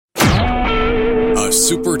A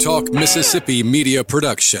Super Talk Mississippi media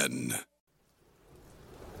production.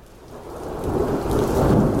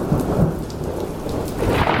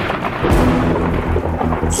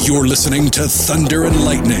 You're listening to Thunder and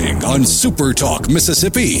Lightning on Super Talk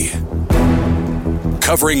Mississippi.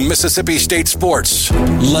 Covering Mississippi State sports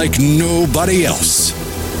like nobody else.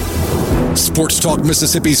 Sports Talk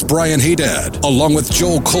Mississippi's Brian Haydad, along with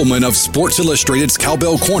Joel Coleman of Sports Illustrated's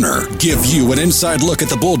Cowbell Corner, give you an inside look at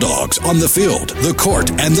the Bulldogs on the field, the court,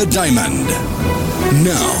 and the diamond.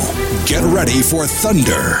 Now, get ready for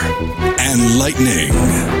Thunder and Lightning.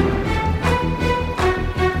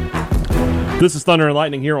 This is Thunder and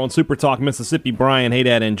Lightning here on Super Talk Mississippi. Brian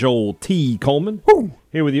Haydad and Joel T. Coleman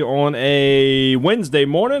here with you on a Wednesday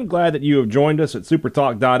morning. Glad that you have joined us at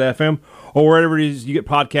supertalk.fm or wherever it is you get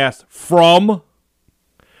podcasts from. I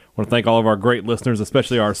want to thank all of our great listeners,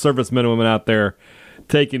 especially our servicemen and women out there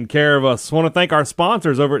taking care of us. I want to thank our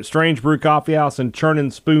sponsors over at Strange Brew Coffee House and Churn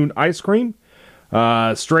and Spoon Ice Cream.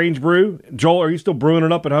 Strange Brew. Joel, are you still brewing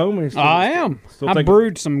it up at home? I am. I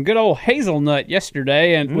brewed some good old hazelnut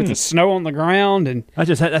yesterday, and with the snow on the ground, and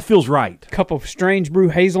that feels right. Cup of Strange Brew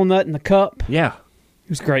hazelnut in the cup. Yeah, it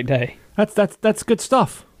was a great day. That's good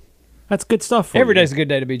stuff. That's good stuff. Every day's a good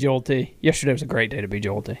day to be Joel T. Yesterday was a great day to be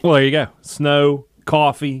Joel T. Well, there you go. Snow,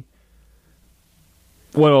 coffee.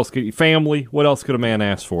 What else could family? What else could a man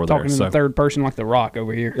ask for? Talking in the third person like The Rock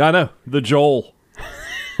over here. I know the Joel.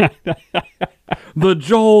 The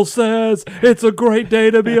Joel says it's a great day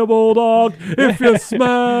to be a Bulldog if you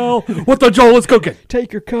smell what the Joel is cooking.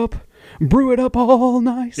 Take your cup, brew it up all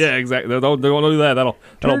nice. Yeah, exactly. Don't do that. That'll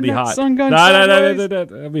be hot. Sun gun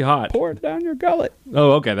that'll be hot. Pour it down your gullet.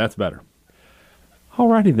 Oh, okay, that's better.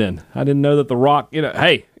 Alrighty then. I didn't know that The Rock.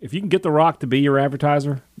 Hey, if you can get The Rock to be your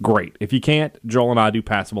advertiser, great. If you can't, Joel and I do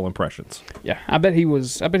passable impressions. Yeah, I bet he's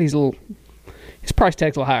a little. His price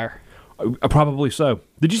tag's a little higher. Probably so.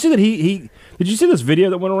 Did you see that Did you see this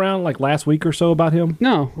video that went around like last week or so about him?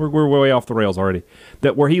 No. We're way off the rails already.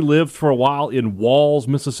 That where he lived for a while in Walls,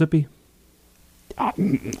 Mississippi?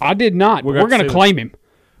 I did not. We're going to claim him.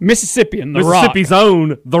 Mississippian, The Rock. Mississippi's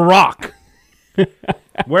own The Rock.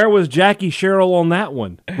 Where was Jackie Sherrill on that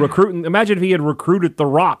one? Recruiting. Imagine if he had recruited The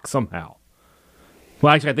Rock somehow.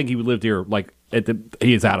 Well, actually, I think he lived here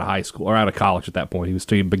he is out of high school or out of college at that point. He was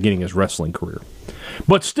still beginning his wrestling career.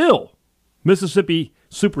 But still, Mississippi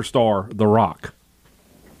superstar The Rock.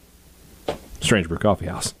 Strange Brew Coffee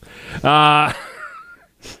House.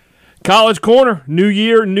 College Corner, new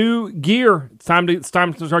year, new gear. It's time to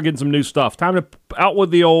start getting some new stuff. Time to out with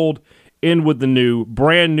the old, in with the new.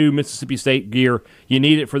 Brand new Mississippi State gear. You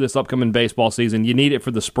need it for this upcoming baseball season. You need it for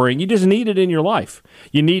the spring. You just need it in your life.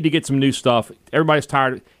 You need to get some new stuff. Everybody's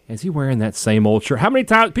tired. Is he wearing that same old shirt? How many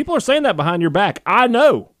times? People are saying that behind your back. I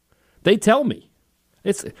know. They tell me.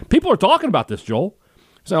 People are talking about this, Joel.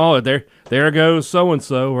 So, there goes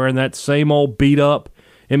so-and-so wearing that same old beat-up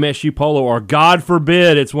MSU polo, or God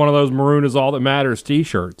forbid it's one of those maroon is all that matters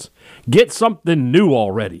t-shirts. Get something new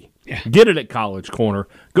already. Yeah. Get it at College Corner.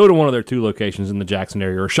 Go to one of their 2 locations in the Jackson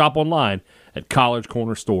area or shop online at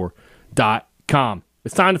collegecornerstore.com.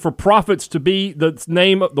 It's time for profits to be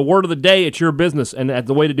the word of the day at your business, and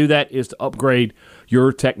the way to do that is to upgrade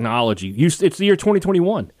your technology. It's the year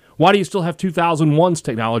 2021. Why do you still have 2001's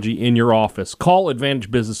technology in your office? Call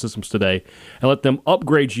Advantage Business Systems today and let them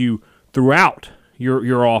upgrade you throughout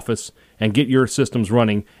your office and get your systems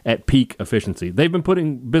running at peak efficiency. They've been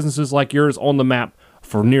putting businesses like yours on the map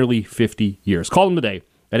for nearly 50 years. Call them today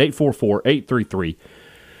at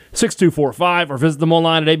 844-833-6245 or visit them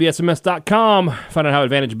online at absms.com. Find out how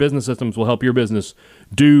Advantage Business Systems will help your business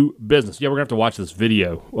do business. Yeah, we're going to have to watch this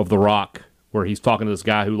video of The Rock where he's talking to this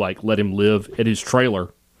guy who let him live at his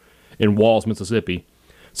trailer in Walls, Mississippi.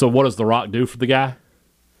 So what does The Rock do for the guy?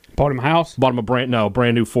 Bought him a house? Bought him a brand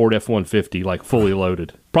new Ford F-150, fully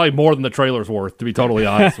loaded. Probably more than the trailer's worth, to be totally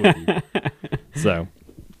honest with you. So,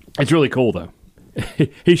 it's really cool, though.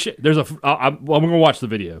 I'm going to watch the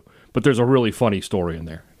video, but there's a really funny story in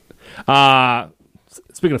there.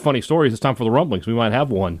 Speaking of funny stories, it's time for the Rumblings. We might have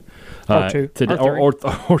one. Or two. Today, or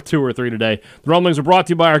 2 or 3 today. The Rumblings are brought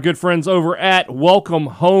to you by our good friends over at Welcome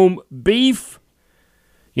Home Beef.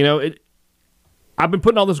 I've been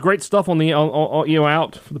putting all this great stuff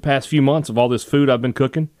out for the past few months of all this food I've been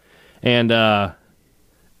cooking, and I've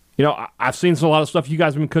seen a lot of stuff you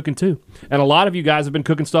guys have been cooking too, and a lot of you guys have been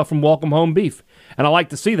cooking stuff from Welcome Home Beef, and I like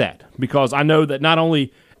to see that because I know that not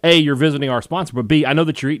only A, you're visiting our sponsor, but B, I know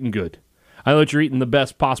that you're eating good. I know that you're eating the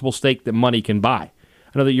best possible steak that money can buy.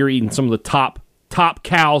 I know that you're eating some of the top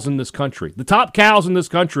cows in this country. The top cows in this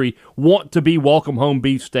country want to be Welcome Home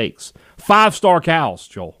Beef steaks. 5-star cows,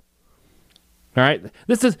 Joel. All right,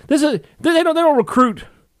 this is they don't recruit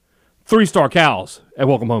 3-star cows at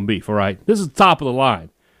Welcome Home Beef. All right, this is top of the line.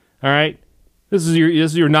 All right, this is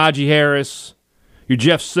your Najee Harris, your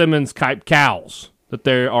Jeff Simmons type cows that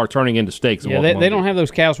they are turning into steaks. Yeah, they don't have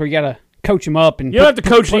those cows where you got to coach them up and you don't have to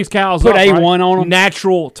coach these cows. Put up, A1 right? on them.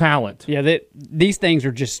 Natural talent. Yeah, these things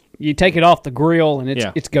are just you take it off the grill and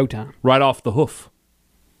it's go time. Right off the hoof.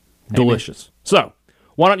 Delicious. Amen. So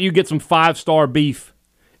why don't you get some 5-star beef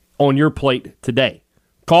on your plate today?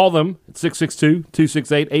 Call them at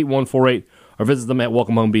 662-268-8148 or visit them at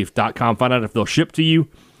welcomehomebeef.com. Find out if they'll ship to you.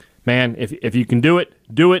 Man, if you can do it,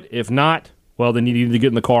 do it. If not, well, then you need to get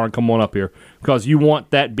in the car and come on up here because you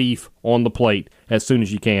want that beef on the plate as soon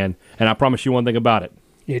as you can. And I promise you one thing about it.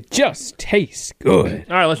 It just tastes good.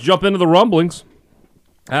 All right, let's jump into the rumblings.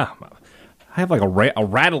 I have like a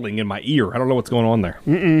rattling in my ear. I don't know what's going on there.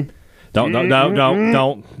 Don't,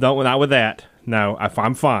 not with that. No,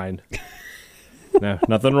 I'm fine. No,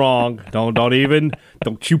 nothing wrong. Don't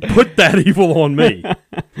you put that evil on me. All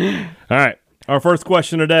right. Our first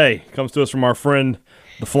question today comes to us from our friend,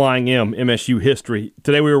 the Flying M, MSU History.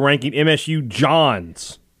 Today we were ranking MSU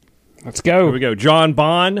Johns. Let's go. Here we go. John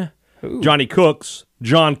Bond, Ooh. Johnny Cooks,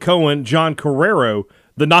 John Cohen, John Carrero,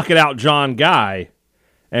 the Knock It Out John Guy,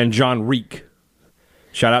 and John Reek.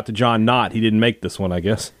 Shout out to John Knott. He didn't make this one, I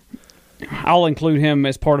guess. I'll include him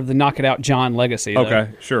as part of the Knock It Out John legacy. Though.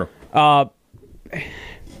 Okay, sure.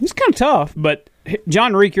 It's kind of tough, but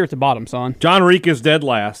John Reek, you're at the bottom, son. John Reek is dead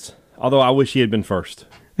last, although I wish he had been first.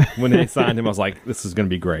 When they signed him, I was like, this is going to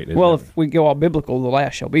be great. Well, if we go all biblical, the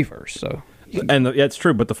last shall be first. So, it's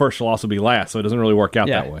true, but the first shall also be last, so it doesn't really work out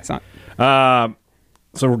that way. It's not.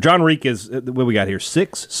 So John Reek is, what we got here,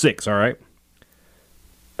 6, all right?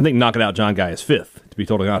 I think Knock It Out John Guy is 5th, to be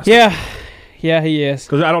totally honest. Yeah, he is.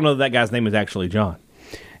 Because I don't know that guy's name is actually John.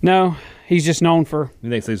 No, he's just known for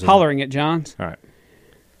hollering at Johns. All right.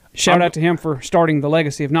 Shout out to him for starting the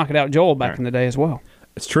legacy of Knock It Out Joel back in the day as well.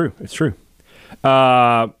 It's true. So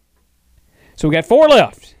we got 4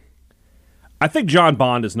 left. I think John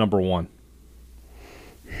Bond is number 1.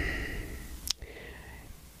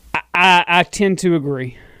 I tend to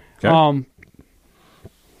agree. Okay.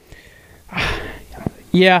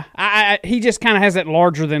 Yeah, he just kind of has that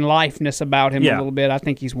larger-than-lifeness about him a little bit. I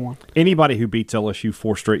think he's 1. Anybody who beats LSU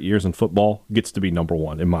 4 straight years in football gets to be number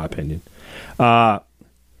 1, in my opinion.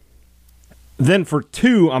 Then for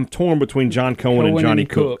 2, I'm torn between John Cohen and Johnny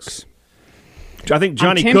Cooks. I think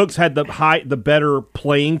Johnny Cooks had the better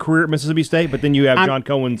playing career at Mississippi State, but then you have John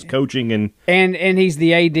Cohen's coaching and he's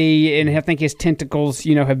the AD, and I think his tentacles,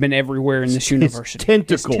 have been everywhere in this university. His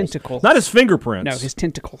tentacles, not his fingerprints. No, his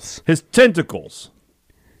tentacles. His tentacles.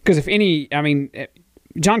 Because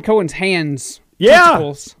John Cohen's hands.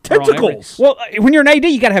 Tentacles. Well, when you're an AD,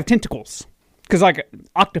 you got to have tentacles. Because,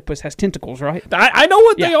 octopus has tentacles, right? I know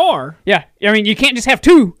what they are. Yeah. You can't just have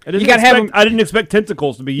 2. You got to have them. I didn't expect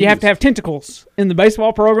tentacles to be used. You have to have tentacles in the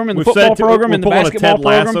baseball program, in the football program, in the basketball program. We're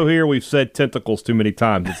pulling a Ted Lasso here. We've said tentacles too many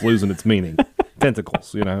times. It's losing its meaning.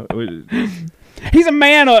 Tentacles, He's a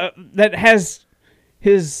man that has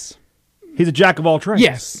his... He's a jack of all trades.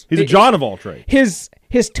 Yes. He's a John of all trades.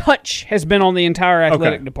 His touch has been on the entire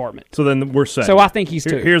athletic department. So then we're set. So I think he's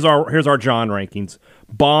 2. Here's our John rankings.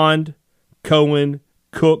 Bond, Cohen,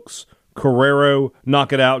 Cooks, Carrero,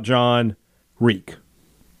 Knock It Out John, Reek.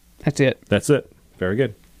 That's it. Very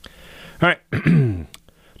good. All right.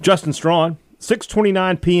 Justin Strawn,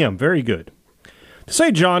 6:29 p.m. Very good. To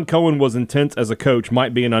say John Cohen was intense as a coach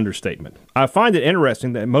might be an understatement. I find it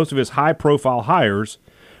interesting that most of his high-profile hires,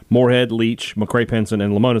 Moorhead, Leach, McCray-Penson,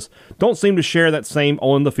 and Lemonis, don't seem to share that same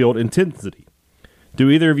on-the-field intensity. Do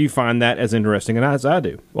either of you find that as interesting as I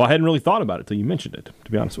do? Well, I hadn't really thought about it until you mentioned it,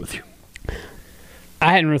 to be honest with you.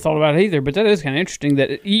 I hadn't really thought about it either, but that is kind of interesting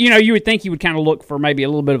that, you would think he would kind of look for maybe a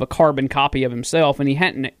little bit of a carbon copy of himself, and he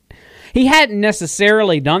hadn't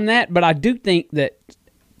necessarily done that, but I do think that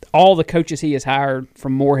all the coaches he has hired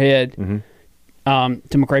from Moorhead to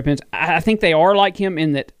McCray-Penson, I think they are like him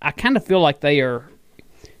in that I kind of feel like they are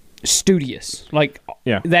studious,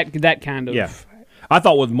 that kind of. Yeah. I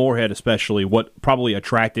thought with Moorhead especially, what probably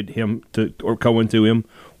attracted him or Cohen to him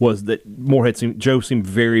was that Joe seemed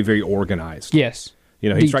very, very organized. Yes.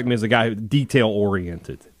 He struck me as a guy who's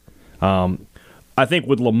detail-oriented. I think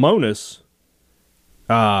with Lemonis,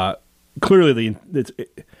 clearly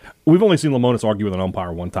we've only seen Lemonis argue with an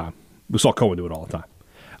umpire one time. We saw Cohen do it all the time.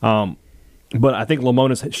 But I think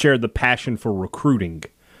Lemonis shared the passion for recruiting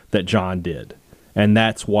that John did. And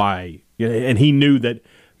that's why, and he knew that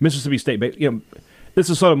Mississippi State, this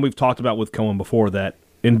is something we've talked about with Cohen before, that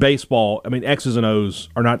in baseball, X's and O's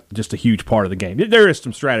are not just a huge part of the game. There is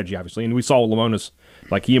some strategy, obviously, and we saw Lemonis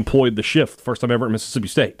Like, he employed the shift first time ever at Mississippi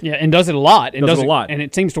State. Yeah, and does it a lot. And Does it a lot. And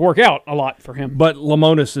it seems to work out a lot for him. But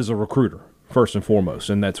Lemonis is a recruiter, first and foremost,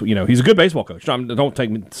 and that's, he's a good baseball coach. Don't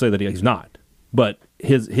take me to say that he's not. But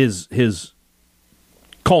his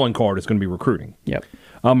calling card is going to be recruiting. Yep.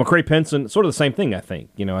 McCray Penson, sort of the same thing, I think.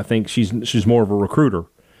 I think she's more of a recruiter.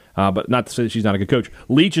 But not to say that she's not a good coach.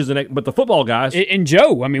 Leach is but the football guys. And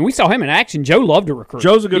Joe, I mean, we saw him in action. Joe loved to recruit.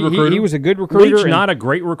 Joe's a good recruiter. He was a good recruiter. Leach, not a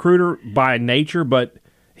great recruiter by nature, but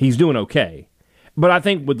he's doing okay. But I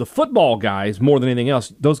think with the football guys, more than anything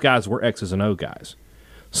else, those guys were X's and O guys.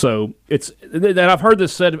 So it's that I've heard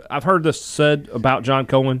this said about John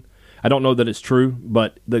Cohen. I don't know that it's true,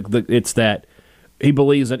 but it's that he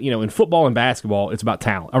believes that, in football and basketball, it's about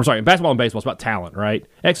talent. I'm sorry, in basketball and baseball, it's about talent, right?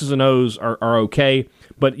 X's and O's are okay,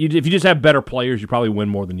 but if you just have better players, you probably win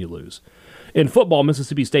more than you lose. In football,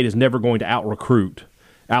 Mississippi State is never going to out-recruit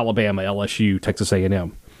Alabama, LSU, Texas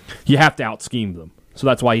A&M. You have to out-scheme them. So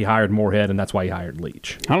that's why he hired Moorhead, and that's why he hired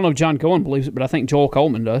Leach. I don't know if John Cohen believes it, but I think Joel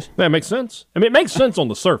Coleman does. That makes sense. I mean, it makes sense on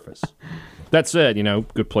the surface. That said,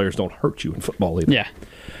 good players don't hurt you in football either. Yeah.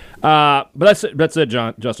 But that's it,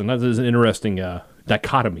 Justin. That is an interesting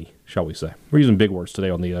dichotomy, shall we say. We're using big words today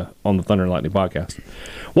on the Thunder and Lightning podcast.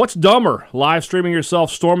 What's dumber, live streaming yourself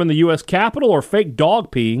storming the U.S. Capitol or fake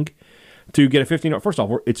dog peeing to get a 15? First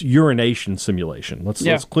off, it's urination simulation.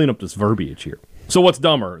 Let's clean up this verbiage here. So what's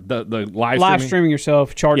dumber, the live streaming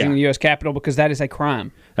yourself charging the U.S. Capitol, because that is a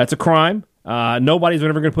crime. That's a crime. Nobody's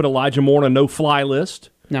ever going to put Elijah Moore on a no-fly list.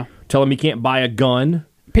 No. Tell him he can't buy a gun.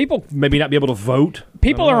 People maybe not be able to vote.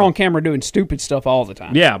 People are on camera doing stupid stuff all the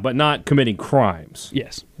time. Yeah, but not committing crimes.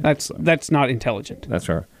 Yes, that's not intelligent. That's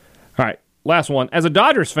right. All right, last one. As a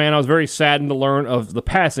Dodgers fan, I was very saddened to learn of the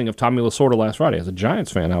passing of Tommy Lasorda last Friday. As a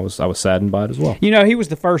Giants fan, I was saddened by it as well. He was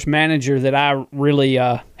the first manager that I really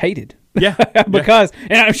hated. Yeah, because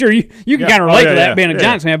and I'm sure you can kind of relate to that being a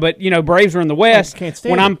Giants fan. But Braves are in the West. Can't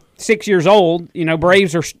stand when it. I'm 6 years old,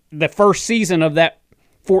 Braves are the first season of that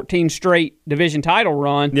 14 straight division title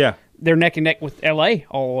run. Yeah. They're neck and neck with L.A.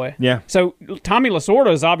 all the way. Yeah. So Tommy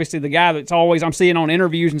Lasorda is obviously the guy that's always I'm seeing on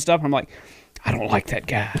interviews and stuff. And I'm like, I don't like that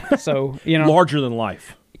guy. So larger than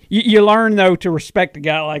life. You learn though to respect a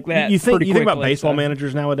guy like that. You think about quickly, baseball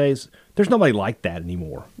managers nowadays? There's nobody like that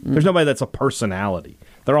anymore. There's nobody that's a personality.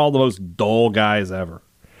 They're all the most dull guys ever.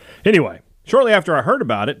 Anyway, shortly after I heard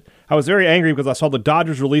about it, I was very angry because I saw the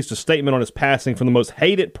Dodgers released a statement on his passing from the most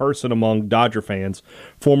hated person among Dodger fans,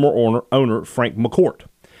 former owner Frank McCourt.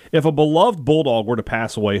 If a beloved Bulldog were to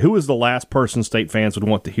pass away, who is the last person State fans would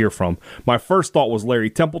want to hear from? My first thought was Larry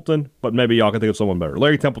Templeton, but maybe y'all can think of someone better.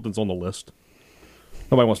 Larry Templeton's on the list.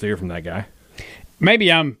 Nobody wants to hear from that guy.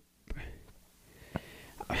 Maybe I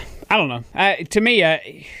don't know. To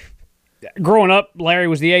me, growing up, Larry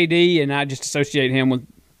was the AD, and I just associate him with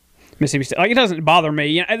Mississippi State. Like, it doesn't bother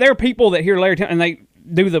me. There are people that hear Larry Templeton, and they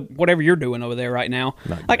do the whatever you're doing over there right now.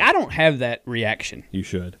 Like, I don't have that reaction. You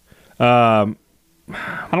should. I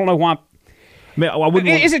don't know why. I mean, I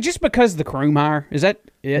wouldn't. Is it just because of the Krummeyer? Is that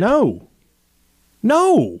it?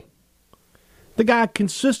 No. The guy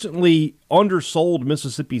consistently undersold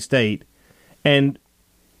Mississippi State and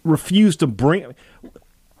refused to bring.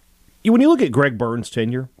 When you look at Greg Byrne's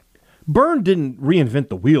tenure, Byrne didn't reinvent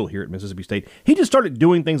the wheel here at Mississippi State. He just started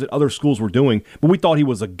doing things that other schools were doing, but we thought he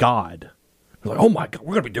was a god. Like, oh my God,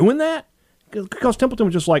 we're going to be doing that? Because Templeton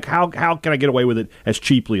was just like, how can I get away with it as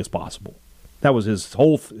cheaply as possible? That was his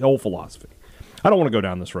whole philosophy. I don't want to go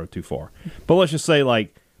down this road too far, but let's just say,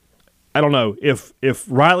 like, I don't know, if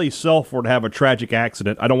Riley Self were to have a tragic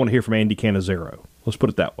accident, I don't want to hear from Andy Cannizzaro. Let's put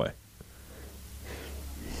it that way.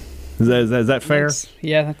 Is that fair?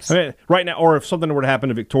 That's I mean, right now, or if something were to happen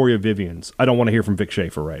to Victoria Vivians, I don't want to hear from Vic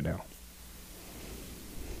Schaefer right now.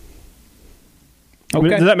 Okay. I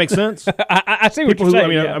mean, does that make sense? I see what you're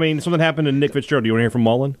saying. I mean, something happened to Nick Fitzgerald. Do you want to hear from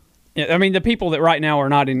Mullen? Yeah, I mean, the people that right now are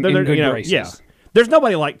not in good graces. Yeah. There's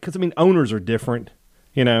nobody because, owners are different.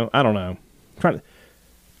 I don't know.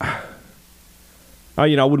 I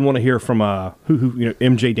wouldn't want to hear from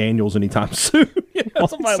MJ Daniels anytime soon.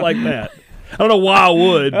 Somebody like that. I don't know why I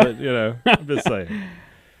would, but I'm just saying.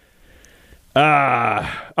 All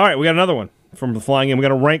right, we got another one from the Flying In. We got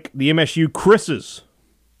to rank the MSU Chris's.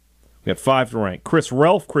 We got 5 to rank: Chris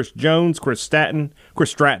Relf, Chris Jones, Chris Stratton,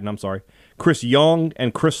 Chris Young,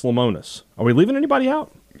 and Chris Lemonis. Are we leaving anybody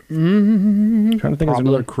out? Trying to think of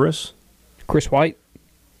another Chris. Chris White.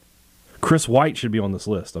 Chris White should be on this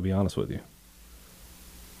list. I'll be honest with you.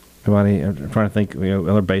 Anybody? I'm trying to think.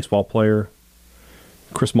 Another baseball player.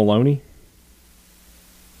 Chris Maloney.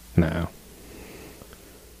 No.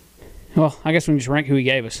 Well, I guess we can just rank who he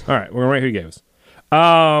gave us. All right, we're going to rank who he gave us.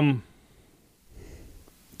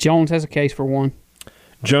 Jones has a case for one.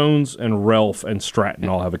 Jones and Ralph and Stratton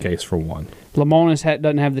all have a case for one. Lamonis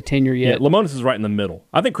doesn't have the tenure Yeah, yet. Lamonis is right in the middle.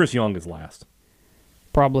 I think Chris Young is last.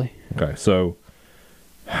 Probably. Okay, so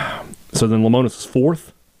then Lamonis is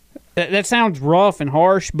fourth. That sounds rough and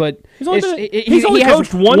harsh, but He's only he has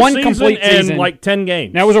coached one season complete and season. like 10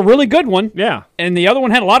 games. Now, it was a really good one. Yeah. And the other one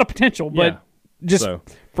had a lot of potential, but Yeah. just So.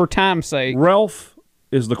 for time's sake, Ralph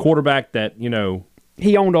is the quarterback that,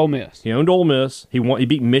 he owned Ole Miss. he owned Ole Miss. He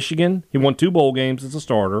beat Michigan. He won 2 bowl games as a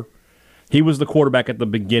starter. He was the quarterback at the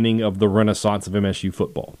beginning of the renaissance of MSU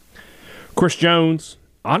football. Chris Jones,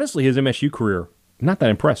 honestly, his MSU career, not that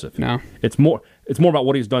impressive. No. It's more about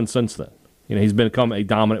what he's done since then. He's become a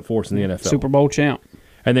dominant force in the NFL. Super Bowl champ.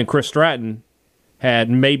 And then Chris Stratton had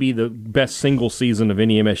maybe the best single season of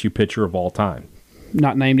any MSU pitcher of all time.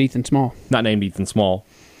 Not named Ethan Small. Not named Ethan Small.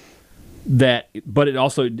 But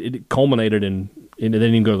it culminated in they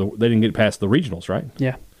didn't get past the regionals, right?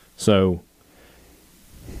 Yeah. So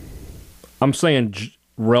I'm saying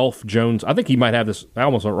Ralph Jones. I think he might have this. I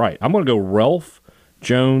almost got it right. I'm going to go Ralph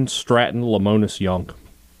Jones, Stratton, Lamonis, Young.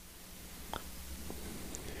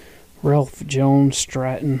 Ralph Jones,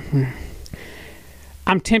 Stratton.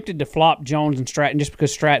 I'm tempted to flop Jones and Stratton just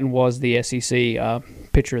because Stratton was the SEC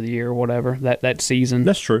Pitcher of the Year or whatever that season.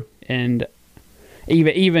 That's true. And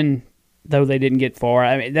even though they didn't get far,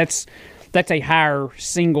 I mean that's a higher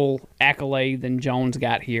single accolade than Jones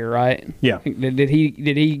got here, right? Yeah. Did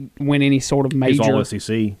he win any sort of major? He's all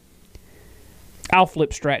SEC. I'll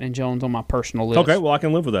flip Stratton and Jones on my personal list. Okay, well I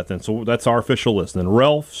can live with that then. So that's our official list. Then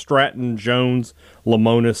Ralph, Stratton, Jones,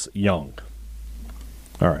 Lamonis, Young.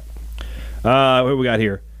 All right. What do we got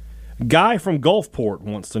here? Guy from Gulfport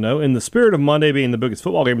wants to know, in the spirit of Monday being the biggest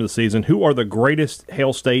football game of the season, who are the greatest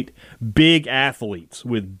Hail State big athletes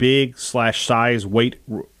with big/size weight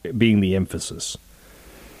being the emphasis?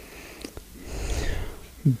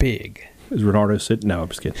 Big. Is Renardo sitting? No, I'm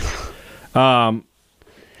just kidding.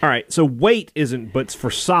 All right, so weight isn't, but for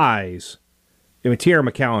size, I mean, Tierra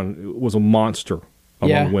McCowan was a monster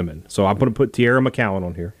among women. So I'm going to put Tierra McCowan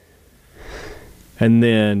on here. And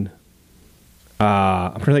then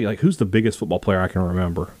I'm trying to think, who's the biggest football player I can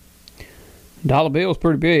remember? Dollar Bill's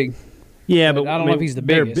pretty big. Yeah, but I don't know if he's the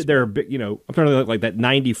biggest. They're big, I'm trying to think like that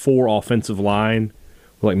 94 offensive line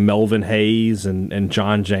with like Melvin Hayes and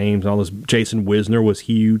John James and all this. Jason Wisner was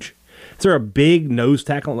huge. Is there a big nose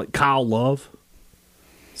tackle like Kyle Love?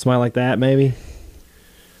 Somebody like that, maybe?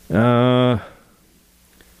 Just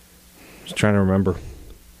trying to remember.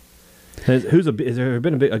 Has there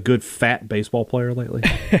been a good fat baseball player lately?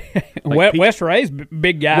 Wes Ray's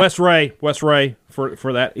big guy. Wes Ray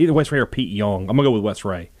for that. Either Wes Ray or Pete Young. I'm going to go with Wes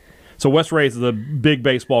Ray. So Wes Ray is the big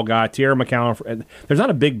baseball guy. Tierra McCowan. There's not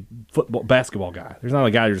a big basketball guy. There's not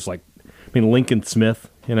a guy who's just like, Lincoln Smith,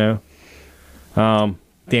 Dan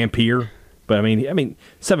Pierre. But I mean,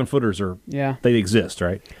 7-footers they exist,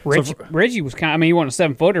 right? Reggie was he wasn't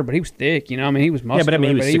a 7-footer, but he was thick. He was muscular. Yeah, but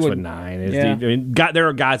he was 6'9". Yeah. There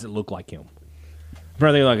are guys that look like him. I'm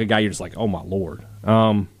trying to think like a guy you're just like, oh my lord.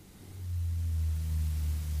 I'm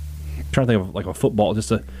trying to think of like a football.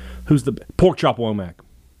 Who's the Pork Chop Womack?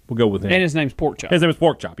 We'll go with him. And his name's Pork Chop. His name is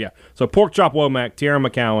Pork Chop. Yeah. So Pork Chop Womack, Tierra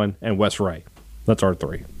McCowan, and Wes Ray. That's our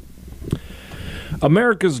 3.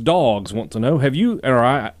 America's Dogs want to know: do you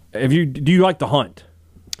like to hunt?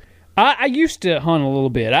 I used to hunt a little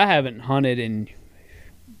bit. I haven't hunted in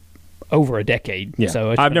over a decade. Yeah,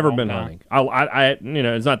 so I've never been hunting. I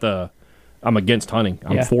it's not I'm against hunting.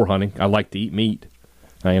 I'm for hunting. I like to eat meat.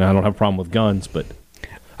 I don't have a problem with guns, but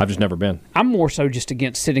I've just never been. I'm more so just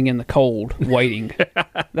against sitting in the cold waiting.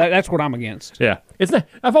 That's what I'm against. Yeah, it's not.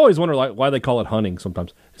 I've always wondered why they call it hunting.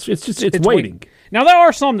 Sometimes it's waiting. Now there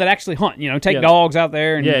are some that actually hunt. Take dogs out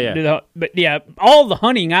there and do but all the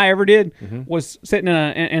hunting I ever did was sitting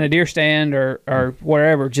in a deer stand or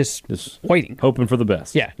wherever, just waiting, hoping for the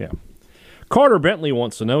best. Yeah. Carter Bentley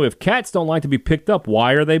wants to know, if cats don't like to be picked up,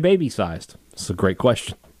 why are they baby sized? It's a great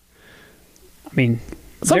question. I mean,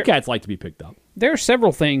 some cats like to be picked up. There are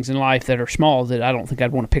several things in life that are small that I don't think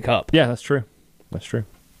I'd want to pick up. Yeah, that's true. Let's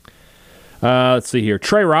see here.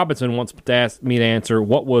 Trey Robinson wants to ask me to answer,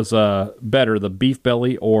 what was better, the beef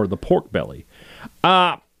belly or the pork belly?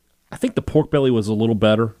 I think the pork belly was a little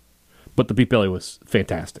better, but the beef belly was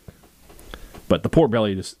fantastic. But the pork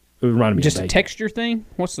belly it reminded me just of a texture thing?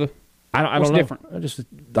 What's the I don't know.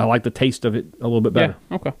 Different? I like the taste of it a little bit better.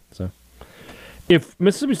 Yeah, okay. So, if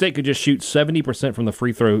Mississippi State could just shoot 70% from the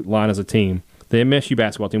free throw line as a team, the MSU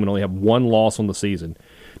basketball team would only have 1 loss on the season.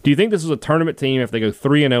 Do you think this is a tournament team if they go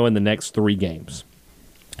 3-0 in the next 3 games?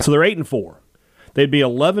 So they're 8-4. They'd be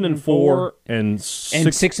 11-4 and 6-1.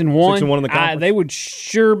 6-1 in the conference. They would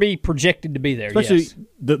sure be projected to be there. Especially yes.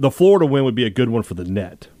 the Florida win would be a good one for the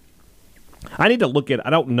net. I need to look at. I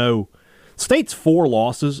don't know. State's 4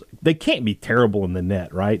 losses. They can't be terrible in the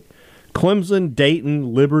net, right? Clemson,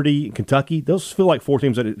 Dayton, Liberty, and Kentucky. Those feel like 4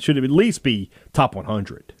 teams that it should at least be top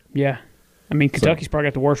 100. Yeah. I mean, Kentucky's probably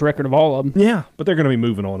got the worst record of all of them. Yeah, but they're going to be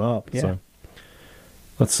moving on up. Yeah. So.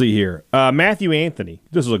 Let's see here. Matthew Anthony.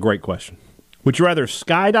 This is a great question. Would you rather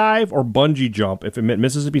skydive or bungee jump if it meant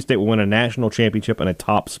Mississippi State would win a national championship in a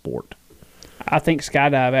top sport? I think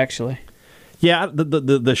skydive, actually. Yeah,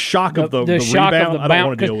 the shock of the shock rebound, of the I don't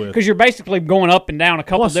want to deal with. Because you're basically going up and down a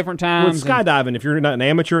couple different times. With skydiving, if you're not an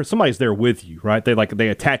amateur, somebody's there with you, right? They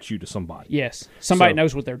attach you to somebody. Yes, somebody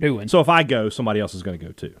knows what they're doing. So if I go, somebody else is going to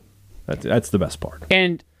go too. That's the best part.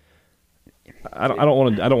 And I don't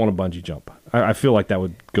want to bungee jump. I feel like that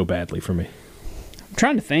would go badly for me. I'm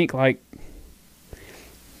trying to think. Like,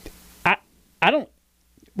 I don't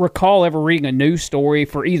recall ever reading a news story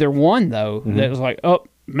for either one though that was like, oh,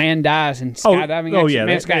 man dies in skydiving.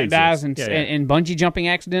 Man dies in bungee jumping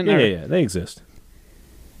accident. Yeah, they exist.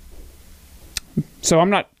 So I'm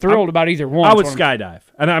not thrilled about either one. I would skydive,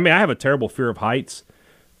 and I mean I have a terrible fear of heights.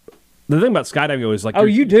 The thing about skydiving is like, oh,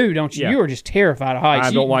 you do, don't you? Yeah. You are just terrified of heights.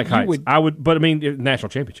 I don't like heights. I would, but I mean, national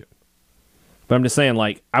championship. But I'm just saying,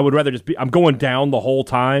 like, I would rather just be. I'm going down the whole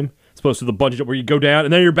time, as opposed to the bungee jump where you go down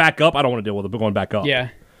and then you're back up. I don't want to deal with it. But going back up. Yeah.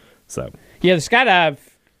 So. Yeah, the skydive,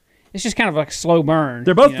 it's just kind of like a slow burn.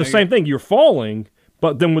 They're both the same thing. You're falling,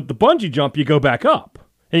 but then with the bungee jump, you go back up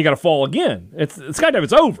and you got to fall again. Skydive.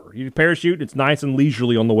 It's over. You parachute. It's nice and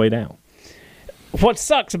leisurely on the way down. What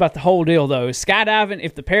sucks about the whole deal, though, is skydiving,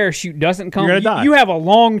 if the parachute doesn't come, you have a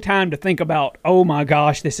long time to think about, oh, my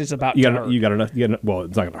gosh, this is about to hurt. Well,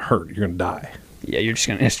 it's not going to hurt. You're going to die. Yeah, you're just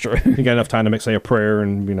going to, it's true. You got enough time to say a prayer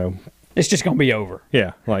and, it's just going to be over.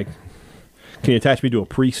 Yeah, like, can you attach me to a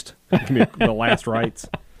priest? Give me the last rites.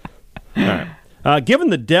 All right. Given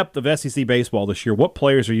the depth of SEC baseball this year, what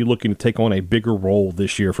players are you looking to take on a bigger role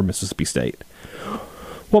this year for Mississippi State?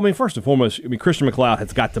 Well, I mean, first and foremost, Christian McLeod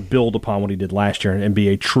has got to build upon what he did last year and be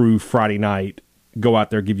a true Friday night, go out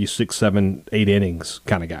there, give you 6, 7, 8 innings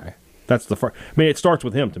kind of guy. That's the first. I mean, it starts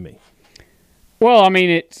with him to me. Well, I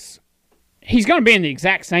mean, he's going to be in the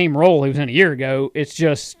exact same role he was in a year ago. It's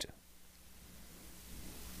just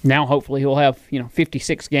now hopefully he'll have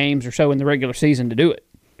 56 games or so in the regular season to do it,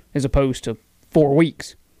 as opposed to 4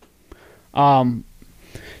 weeks.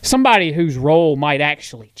 Somebody whose role might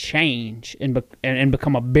actually change and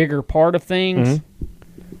become a bigger part of things.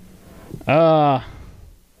 Mm-hmm.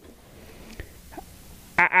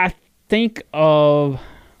 I think of,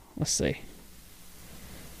 let's see,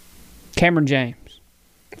 Cameron James.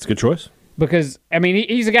 It's a good choice. Because, I mean,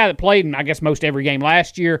 he's a guy that played in, I guess, most every game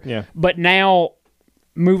last year. Yeah. But now,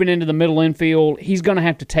 moving into the middle infield, he's going to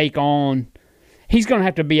have to take on, he's going to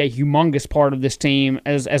have to be a humongous part of this team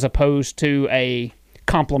as opposed to a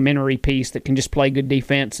complementary piece that can just play good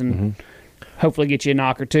defense and hopefully get you a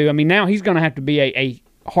knock or two. I mean, now he's going to have to be a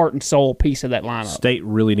heart and soul piece of that lineup. State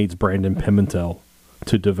really needs Brandon Pimentel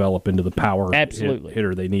to develop into the power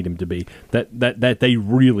hitter they need him to be. That they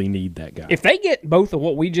really need that guy. If they get both of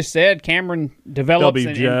what we just said, Cameron develops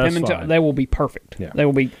and Pimentel, they will be perfect. Yeah. They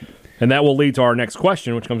will be. And that will lead to our next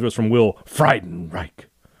question, which comes to us from Will Friedenreich,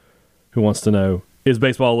 who wants to know, is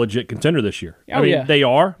baseball a legit contender this year? They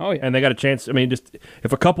are. Oh, yeah. And they got a chance. I mean, just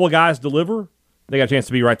if a couple of guys deliver, they got a chance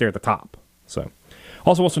to be right there at the top. So,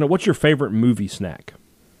 also wants to know, what's your favorite movie snack?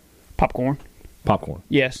 Popcorn. Popcorn.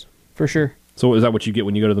 Yes, for sure. So is that what you get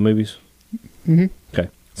when you go to the movies? Mm-hmm. Okay.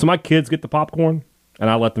 So my kids get the popcorn, and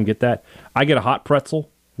I let them get that. I get a hot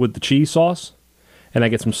pretzel with the cheese sauce, and I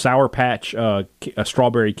get some Sour Patch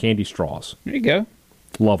strawberry candy straws. There you go.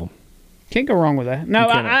 Love them. Can't go wrong with that. No,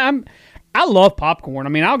 I love popcorn. I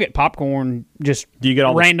mean, I'll get popcorn just Do you get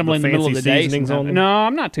all randomly in the middle of the day. On No,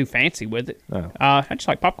 I'm not too fancy with it. Oh. I just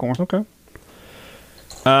like popcorn. Okay.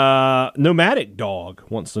 Nomadic Dog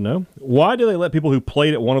wants to know, why do they let people who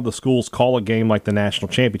played at one of the schools call a game like the national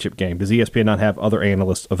championship game? Does ESPN not have other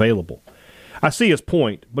analysts available? I see his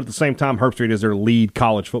point, but at the same time, Herb Street is their lead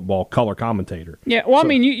college football color commentator. Yeah, well, I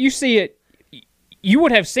mean, you see it. You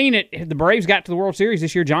would have seen it if the Braves got to the World Series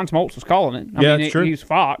this year. John Smoltz was calling it. I mean, true. He was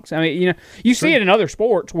Fox. I mean, you see it in other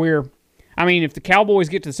sports where, I mean, if the Cowboys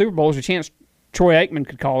get to the Super Bowl, there's a chance Troy Aikman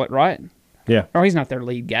could call it, right? Yeah. Or he's not their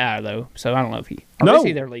lead guy though, so I don't know if he. Is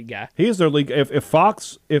he their lead guy? He is their lead. If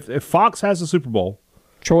Fox has the Super Bowl,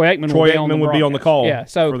 Troy Aikman would be on the call. Yeah,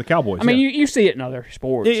 so for the Cowboys. I mean, you see it in other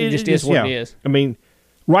sports. It just is what it is. I mean,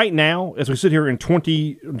 right now, as we sit here in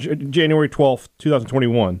January 12th,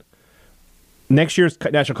 2021, next year's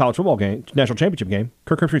national college football game, national championship game,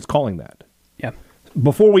 Kirk Herbstreit's calling that. Yeah.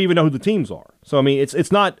 Before we even know who the teams are. So, I mean,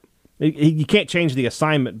 it's not – you can't change the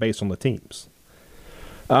assignment based on the teams.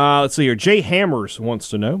 Let's see here. Jay Hammers wants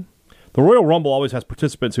to know, the Royal Rumble always has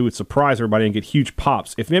participants who would surprise everybody and get huge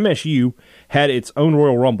pops. If MSU had its own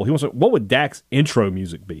Royal Rumble, he wants to know, what would Dak's intro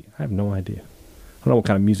music be? I have no idea. I don't know what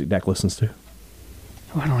kind of music Dak listens to.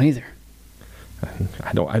 Oh, I don't either.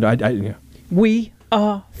 Yeah. We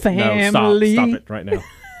are family. No, stop it right now.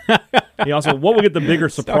 He also, what would get the bigger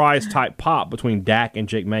surprise type pop between Dak and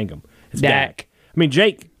Jake Mangum? It's Dak. I mean,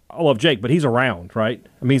 Jake, I love Jake, but he's around, right?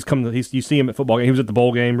 I mean, you see him at football games. He was at the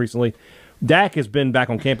bowl game recently. Dak has been back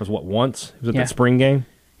on campus, once? He was at that spring game.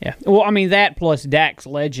 Yeah. Well, I mean, that plus Dak's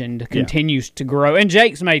legend continues to grow. And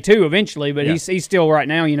Jake's may too eventually, but he's still right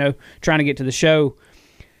now, trying to get to the show.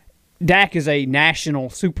 Dak is a national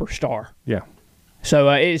superstar. Yeah. So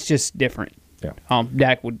it's just different. Yeah.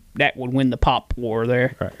 Dak would win the pop war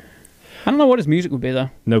there. Right. I don't know what his music would be, though.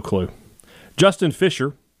 No clue. Justin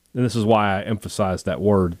Fisher, and this is why I emphasized that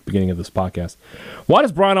word at the beginning of this podcast. Why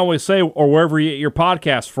does Brian always say, or wherever you get your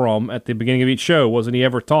podcast from at the beginning of each show, wasn't he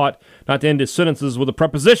ever taught not to end his sentences with a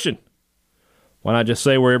preposition? Why not just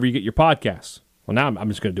say wherever you get your podcasts? Well, now I'm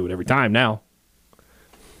just going to do it every time now.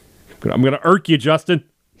 I'm going to irk you, Justin.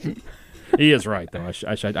 He is right, though.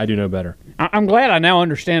 I do know better. I'm glad I now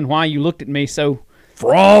understand why you looked at me so...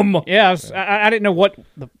 From! Yeah, I didn't know what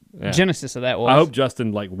the genesis of that was. I hope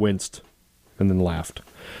Justin, winced and then laughed.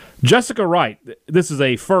 Jessica Wright, this is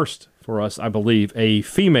a first for us, I believe, a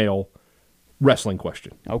female wrestling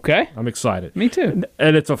question. Okay. I'm excited. Me too.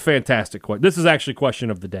 And it's a fantastic question. This is actually question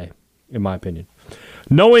of the day, in my opinion.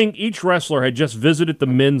 Knowing each wrestler had just visited the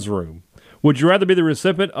men's room, would you rather be the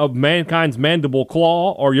recipient of Mankind's mandible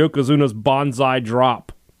claw or Yokozuna's bonsai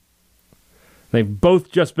drop? They've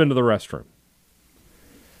both just been to the restroom.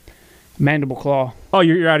 Mandible claw. Oh,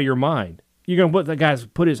 you're out of your mind. You're going to let that guy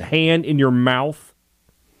put his hand in your mouth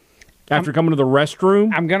after coming to the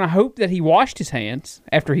restroom? I'm going to hope that he washed his hands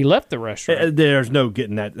after he left the restroom. There's no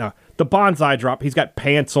getting that. No. The bonsai drop, he's got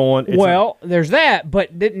pants on. There's that,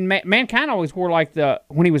 but didn't Mankind always wore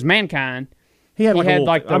when he was Mankind... He had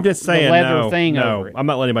I'm just saying, the leather thing over it. I'm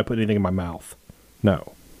not letting anybody put anything in my mouth.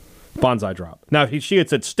 No. Bonsai drop. Now, if she had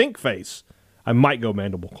said stink face, I might go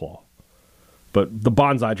mandible claw. But the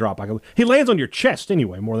bonsai drop, he lands on your chest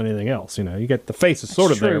anyway, more than anything else. You get the face is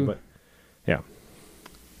sort of there, but yeah.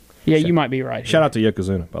 Yeah, you might be right. Shout out to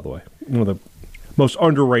Yokozuna, by the way. One of the most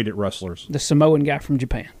underrated wrestlers. The Samoan guy from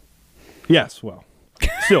Japan. Yes, well,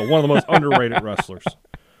 still one of the most underrated wrestlers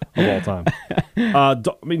of all time.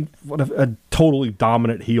 What a totally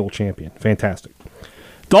dominant heel champion. Fantastic.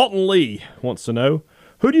 Dalton Lee wants to know,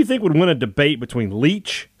 who do you think would win a debate between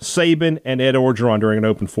Leach, Saban, and Ed Orgeron during an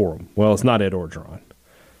open forum? Well, it's not Ed Orgeron.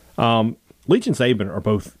 Leach and Saban are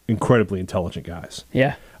both incredibly intelligent guys.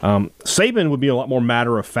 Yeah. Saban would be a lot more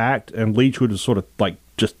matter of fact, and Leach would just sort of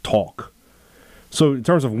just talk. So in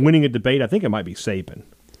terms of winning a debate, I think it might be Saban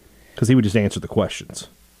because he would just answer the questions.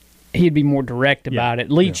 He'd be more direct about it.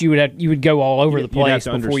 Leach, you would go all over the place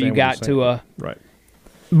before you got to a right.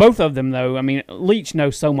 Both of them, though. I mean, Leach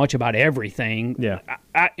knows so much about everything. Yeah.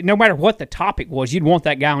 No matter what the topic was, you'd want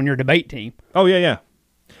that guy on your debate team. Oh yeah.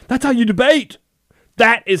 That's how you debate.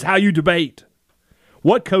 That is how you debate.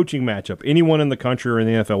 What coaching matchup, anyone in the country or in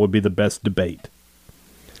the NFL, would be the best debate?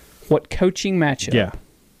 What coaching matchup?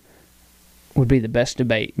 Would be the best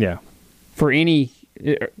debate? Yeah. For any.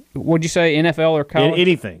 What'd you say, NFL or college?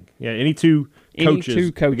 Anything. Yeah, any two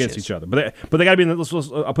coaches against each other. But they got to be in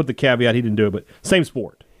the, I'll put the caveat, he didn't do it, but same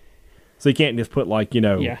sport. So you can't just put I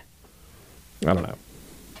don't know.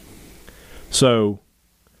 So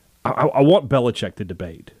I want Belichick to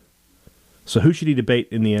debate. So who should he debate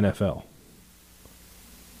in the NFL?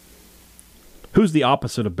 Who's the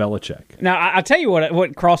opposite of Belichick? Now, I'll tell you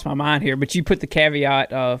what crossed my mind here, but you put the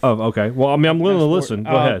caveat of... Oh, okay. Well, I'm willing to listen.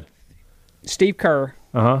 Go ahead. Steve Kerr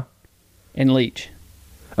and Leach.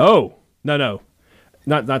 Oh, no.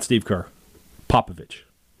 Not Steve Kerr. Popovich.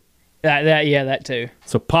 That too.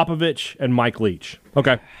 So Popovich and Mike Leach.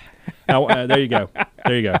 Okay. Now, there you go.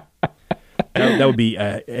 That would be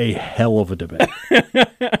a hell of a debate.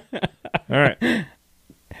 All right.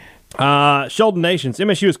 Sheldon Nations.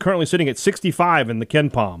 MSU is currently sitting at 65 in the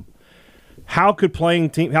KenPom. How could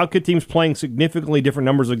teams playing significantly different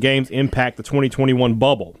numbers of games impact the 2021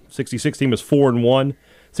 bubble? 66 team is 4-1.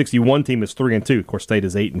 61 team is 3-2. Of course, State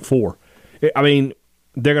is 8-4. I mean,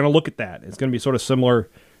 they're going to look at that. It's going to be sort of similar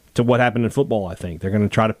to what happened in football. I think they're going to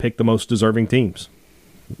try to pick the most deserving teams.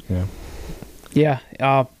 Yeah.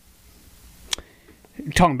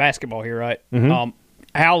 Talking basketball here, right? Mm-hmm.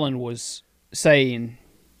 Allen was saying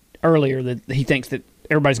earlier that he thinks that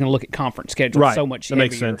everybody's going to look at conference schedule Right. so much That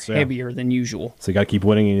makes sense, yeah. heavier than usual. So you got to keep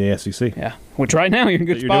winning in the SEC. Yeah, which right now you're in a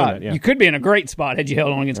good You're spot. doing it, yeah. You could be in a great spot had you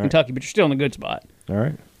held on against Kentucky, but you're still in a good spot. All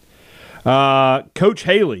right. Coach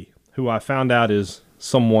Haley, who I found out is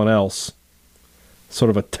someone else, sort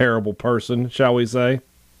of a terrible person, shall we say.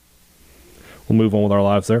 We'll move on with our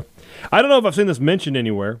lives there. I don't know if I've seen this mentioned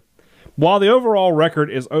anywhere. While the overall record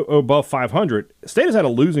is above 500, State has had a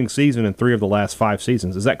losing season in 3 of the last 5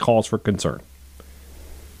 seasons. Is that cause for concern?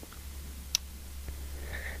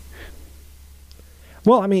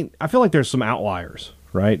 Well, I mean, I feel like there's some outliers,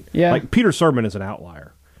 right? Yeah. Like Peter Sermon is an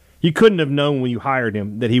outlier. You couldn't have known when you hired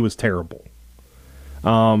him that he was terrible.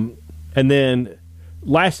 And then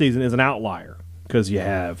last season is an outlier because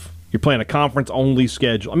you're playing a conference-only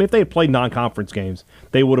schedule. I mean, if they had played non-conference games,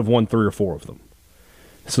 they would have won 3 or 4 of them.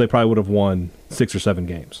 So they probably would have won 6 or 7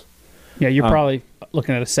 games. Yeah, you're probably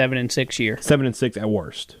looking at a 7-6 year. 7-6 at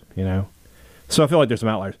worst, you know? So I feel like there's some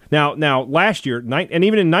outliers. Now last year, and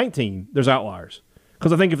even in 19, there's outliers.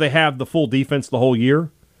 Because I think if they have the full defense the whole year,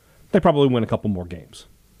 they probably win a couple more games.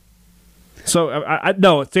 So,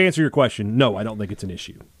 no, to answer your question, no, I don't think it's an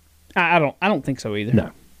issue. I don't think so either. No.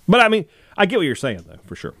 But, I mean, I get what you're saying, though,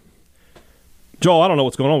 for sure. Joel, I don't know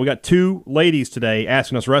what's going on. We got 2 ladies today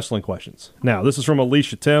asking us wrestling questions. Now, this is from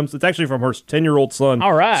Alicia Timms. It's actually from her 10-year-old son,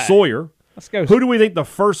 All right. Sawyer. Let's go. Who do we think the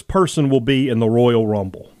first person will be in the Royal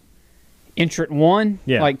Rumble? Entrant 1?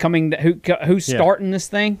 Yeah. Like who's starting this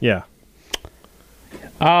thing? Yeah.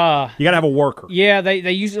 You got to have a worker. Yeah,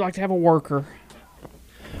 they usually like to have a worker.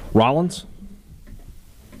 Rollins?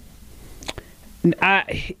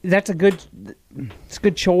 That's a good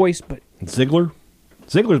choice, but Ziggler?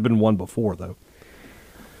 Ziggler's been one before, though.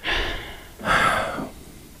 I'm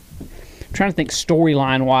trying to think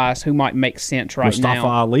storyline wise who might make sense right Mustafa now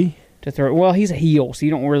Ali? to throw. Well, he's a heel, so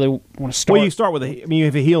you don't really want to start. Well, you start with you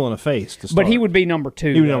have a heel and a face to start. But he would be number 2.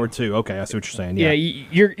 He would be though. number 2. Okay, I see what you're saying. Yeah,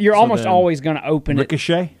 Yeah. you're almost then always going to open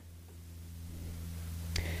Ricochet?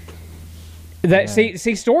 it. See,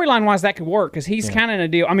 storyline wise, that could work because he's kind of in a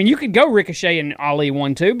deal. I mean, you could go Ricochet and Ali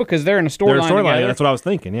 1-2 because they're in a They're a storyline storyline. together, That's what I was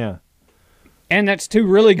thinking, yeah. and that's 2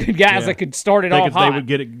 really good guys Yeah. that could start it They off hot. would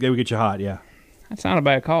get you hot, yeah. That's not a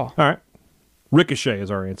bad call. All right. Ricochet is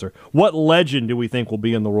our answer. What legend do we think will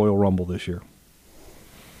be in the Royal Rumble this year?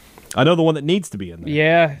 I know the one that needs to be in there.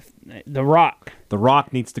 Yeah, The Rock. The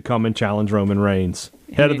Rock needs to come and challenge Roman Reigns.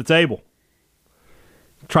 Head of the table.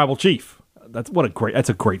 Tribal Chief. That's a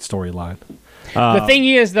great storyline. The thing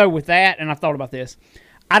is, though, with that, and I've thought about this,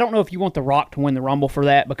 I don't know if you want The Rock to win the Rumble for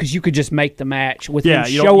that because you could just make the match with him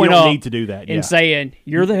you showing don't up need to do that. Yeah. and saying,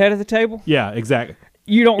 "You're the head of the table." Yeah, exactly.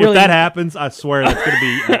 You don't If really. that happens, I swear that's going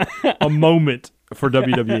to be a moment for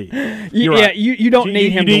WWE. You're right. you don't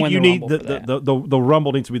need him to win the Rumble for that. the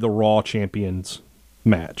Rumble needs to be the Raw Champions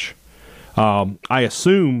match. I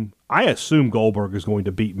assume Goldberg is going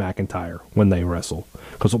to beat McIntyre when they wrestle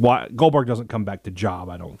because Goldberg doesn't come back to job.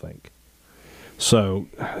 I don't think. So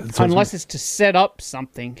Unless it's to set up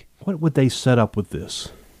something. what would they set up with this?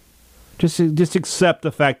 Just accept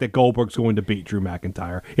the fact that Goldberg's going to beat Drew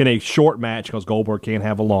McIntyre in a short match because Goldberg can't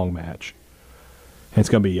have a long match. And it's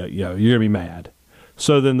going to be you're going to be mad.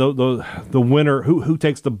 So then the winner who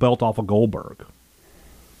takes the belt off of Goldberg?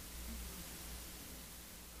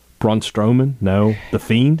 Braun Strowman? No. The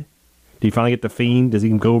Fiend? Do you finally get the Fiend? Does he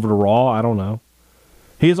go over to Raw? I don't know.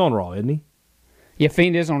 He is on Raw, isn't he? Yeah,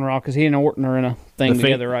 Fiend is on Raw because he and Orton are in a thing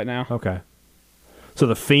together right now. Okay. So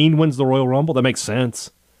the Fiend wins the Royal Rumble? That makes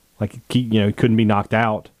sense. Like, he couldn't be knocked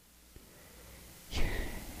out.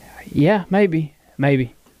 Yeah, maybe.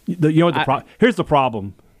 Here's the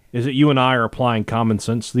problem, is that you and I are applying common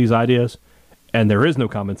sense to these ideas, and there is no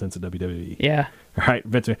common sense at WWE. Yeah. All right,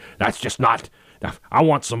 Vince, that's just not. I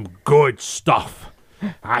want some good stuff.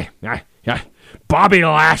 Bobby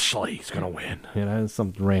Lashley's going to win. It's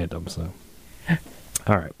something random, so.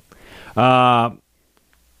 All right.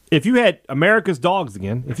 If you had America's Dogs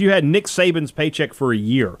again, if you had Nick Saban's paycheck for a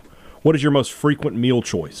year, what is your most frequent meal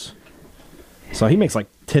choice? So he makes like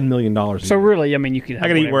 $10 million a year. So really, I mean, you could. I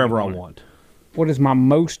can eat wherever I want. What is my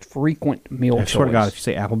most frequent meal choice? I swear to God, if you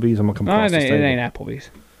say Applebee's, I'm going to come across this it table. ain't Applebee's.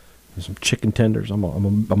 There's some chicken tenders. I'm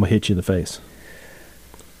gonna hit you in the face.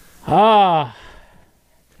 I'd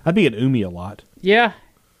be at Umi a lot. Yeah.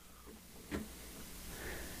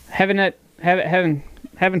 Having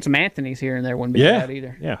some Anthony's here and there wouldn't be bad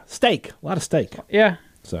either. Yeah, steak. A lot of steak. Yeah.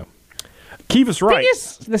 So, Kevis Wright. Thing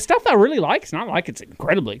is, the stuff I really like, it's not like it's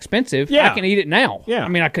incredibly expensive. Yeah. I can eat it now. Yeah. I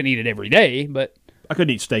mean, I couldn't eat it every day, but I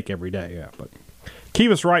couldn't eat steak every day, yeah. But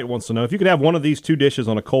Kevis Wright wants to know, if you could have one of these 2 dishes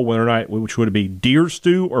on a cold winter night, which would it be, deer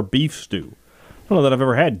stew or beef stew? don't know that I've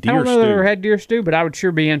ever had deer I don't know stew. that I've ever had deer stew, but I would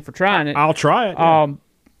sure be in for trying it. I'll try it. Yeah.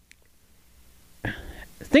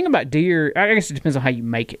 The thing about deer, I guess it depends on how you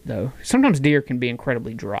make it, though. Sometimes deer can be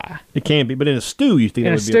incredibly dry. It can be, but in a stew, you think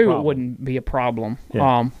In that a would be a stew, problem. it wouldn't be a problem.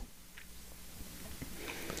 Yeah.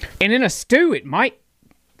 And in a stew, it might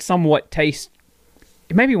somewhat taste.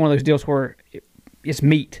 It may be one of those deals where it's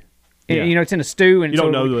meat. Yeah. You know, it's in a stew, and You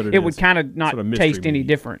don't know what it it is. would kind of not Sort of mystery taste any meat.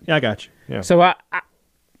 different. Yeah, I got you. Yeah. So,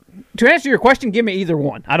 to answer your question, give me either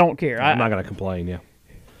one. I don't care. I'm not going to complain, yeah.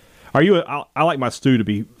 I like my stew to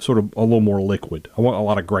be sort of a little more liquid. I want a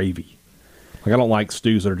lot of gravy. Like, I don't like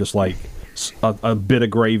stews that are just like a bit of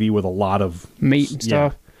gravy with a lot of Meat and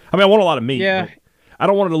stuff. Yeah. I mean, I want a lot of meat. Yeah. But I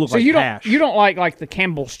don't want it to look So like you hash. don't like the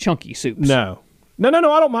Campbell's chunky soups? No. I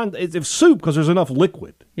don't mind. It's soup because there's enough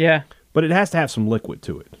liquid, Yeah. but it has to have some liquid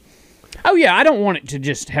to it. Oh yeah, I don't want it to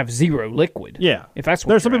just have zero liquid. Yeah. If that's what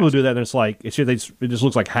there's some you're people who do that, and it's like it just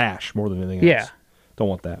looks like hash more than anything else. Yeah. Don't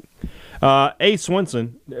want that. A.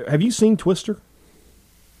 Swenson, have you seen Twister?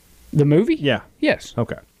 The movie? Yeah. Yes.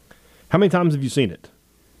 Okay. How many times have you seen it?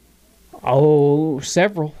 Oh,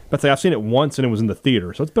 several. I'd say I've seen it once, and it was in the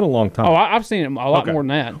theater, so it's been a long time. Oh, I've seen it a lot Okay. more than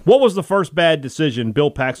that. What was the first bad decision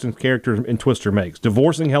Bill Paxton's character in Twister makes?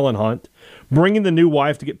 Divorcing Helen Hunt, bringing the new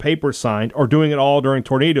wife to get papers signed, or doing it all during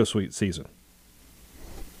tornado suite season?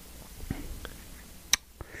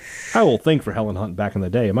 I will think for Helen Hunt back in the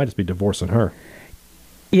day, it might just be divorcing her.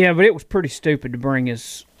 Yeah, but it was pretty stupid to bring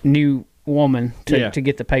his new woman to Yeah.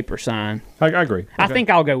 get the paper signed. I agree. I Okay. think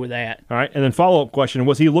I'll go with that. All right, and then follow-up question,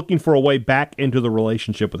 was he looking for a way back into the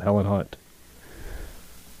relationship with Helen Hunt?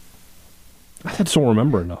 I just don't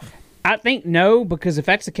remember enough. I think no, because if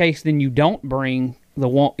that's the case, then you don't bring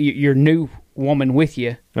your new woman with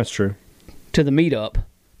you That's true. to the meetup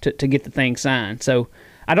to get the thing signed. So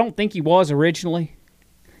I don't think he was originally.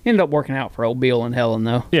 Ended up working out for old Bill and Helen,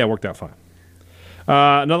 though. Yeah, it worked out fine.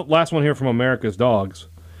 Another last one here from America's Dogs.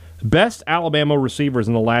 Best Alabama receivers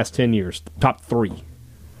in the last 10 years. Top 3.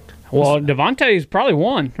 Well, Devontae's probably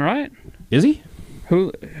one, right? Is he?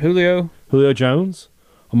 Julio. Julio Jones,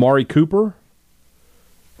 Amari Cooper,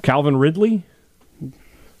 Calvin Ridley.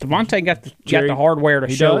 Devontae got Jerry- the hardware to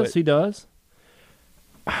show it. He does.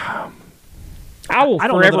 I will I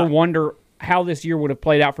don't know forever that I- wonder how this year would have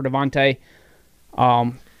played out for Devontae.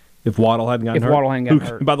 If Waddle hadn't gotten If hurt. Waddle hadn't gotten Who,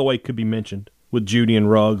 hurt. by the way, could be mentioned with Judy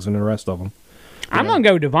and Ruggs and the rest of them. I'm going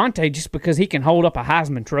to go Devontae just because he can hold up a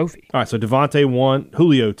Heisman Trophy. All right, so Devontae 1,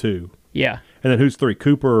 Julio 2. Yeah. And then who's 3,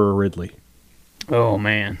 Cooper or Ridley? Oh,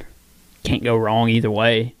 man. Can't go wrong either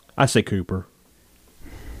way. I say Cooper.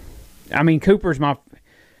 I mean, Cooper's my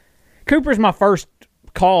first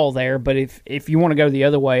call there, but if you want to go the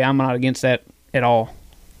other way, I'm not against that at all.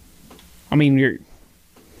 I mean,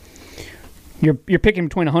 you're picking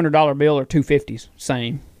between a $100 bill or $250s.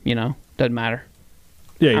 Same, doesn't matter.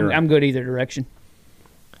 Yeah, you're right. I'm good either direction.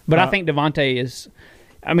 But I think Devontae is.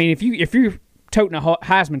 I mean, if you're toting a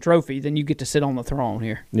Heisman Trophy, then you get to sit on the throne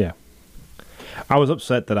here. Yeah. I was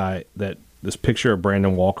upset that this picture of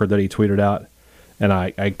Brandon Walker that he tweeted out, and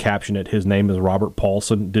I captioned it, his name is Robert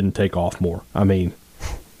Paulson, didn't take off more. I mean,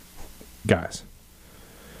 guys.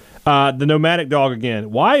 The nomadic dog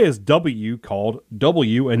again. Why is W called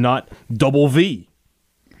W and not double V?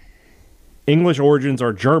 English origins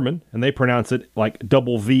are German, and they pronounce it like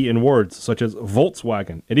double V in words, such as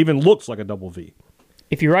Volkswagen. It even looks like a double V.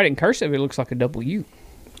 If you write it in cursive, it looks like a W,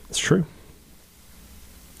 It's true.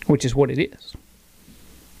 which is what it is.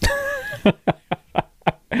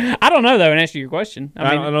 I don't know, though, in answer to your question.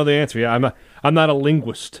 I don't know the answer. Yeah, I'm not a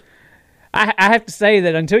linguist. I have to say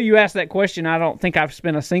that until you ask that question, I don't think I've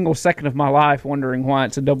spent a single second of my life wondering why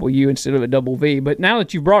it's a W instead of a double V. But now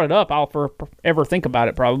that you've brought it up, I'll forever think about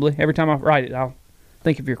it probably. Every time I write it, I'll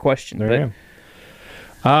think of your question. There you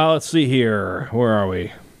go. Let's see here. Where are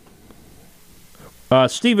we?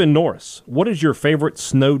 Stephen Norris, what is your favorite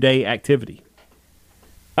snow day activity?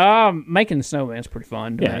 Making the snowman's pretty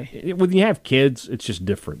fun to me. When you have kids, it's just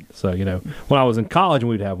different. So, when I was in college and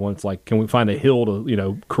we'd have one, it's like, can we find a hill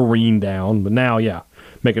to, careen down? But now,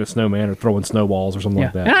 making a snowman or throwing snowballs or something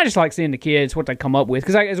like that. And I just like seeing the kids, what they come up with.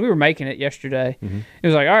 Because as we were making it yesterday, it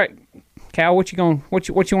was like, all right, Cal, what you want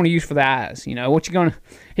to use for the eyes? What you going to...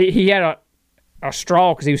 He had a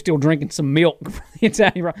straw because he was still drinking some milk. He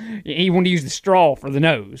wanted to use the straw for the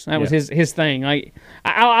nose. That was his thing.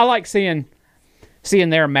 I like seeing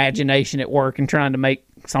their imagination at work and trying to make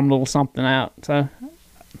some little something out. So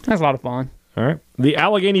that's a lot of fun. All right. The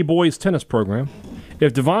Allegheny Boys tennis program.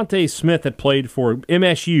 If Devontae Smith had played for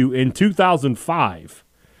MSU in 2005,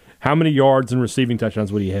 how many yards and receiving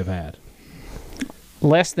touchdowns would he have had?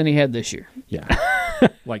 Less than he had this year. Yeah.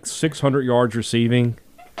 Like 600 yards receiving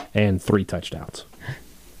and 3 touchdowns.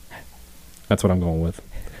 That's what I'm going with.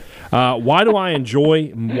 Why do I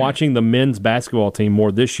enjoy watching the men's basketball team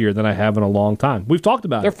more this year than I have in a long time? We've talked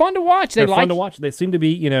about They're it. fun to watch. They're fun to watch. They seem to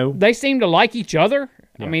be, They seem to like each other.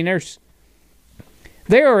 Yeah. I mean,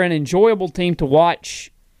 they are an enjoyable team to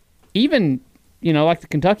watch, even, like the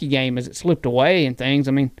Kentucky game as it slipped away and things.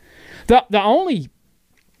 I mean,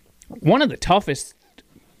 one of the toughest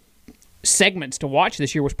segments to watch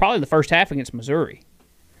this year was probably the first half against Missouri.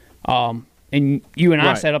 And you and I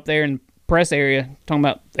Right. sat up there in the press area talking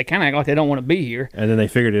about they kind of act like they don't want to be here. And then they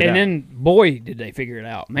figured it out. And then, boy, did they figure it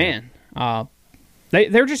out. Man,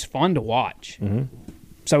 they're just fun to watch. Mm-hmm.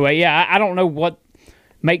 So, I don't know what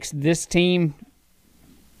makes this team,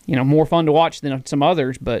 more fun to watch than some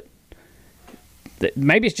others, but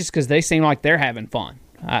maybe it's just because they seem like they're having fun.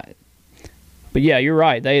 But, yeah, you're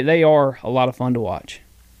right. They are a lot of fun to watch.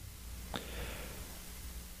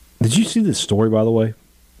 Did you see this story, by the way?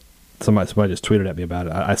 Somebody just tweeted at me about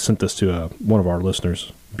it. I sent this to one of our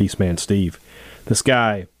listeners, Beastman Steve. This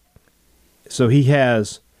guy, so he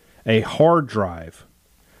has a hard drive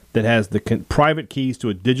that has the private keys to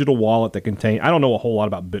a digital wallet that contain, I don't know a whole lot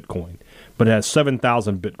about Bitcoin, but it has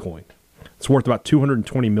 7,000 Bitcoin. It's worth about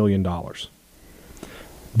 $220 million.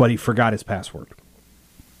 But he forgot his password.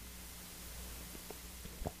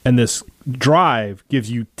 And this drive gives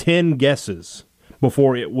you 10 guesses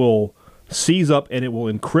before it will seize up and it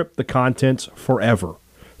will encrypt the contents forever.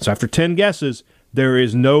 So after 10 guesses, there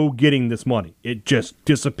is no getting this money. It just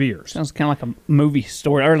disappears. Sounds kind of like a movie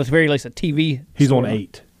story, or at the very least a TV He's story. on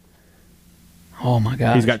 8. Oh, my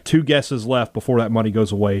God. He's got 2 guesses left before that money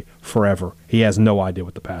goes away forever. He has no idea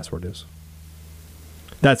what the password is.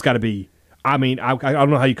 That's got to be, I don't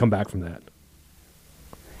know how you come back from that.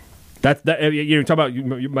 You talk about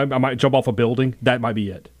I might jump off a building. That might be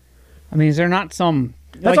it. I mean, is there not some...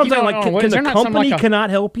 That's what I'm saying. Like, can the company a cannot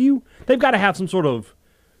help you? They've got to have some sort of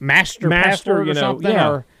master password or something?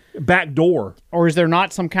 Yeah, back door. Or is there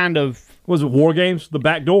not some kind of... Was it War Games? The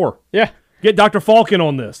back door. Yeah. Get Dr. Falcon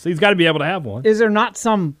on this. He's got to be able to have one. Is there not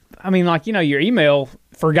some... I mean, your email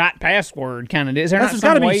forgot password kind of... Is there There's not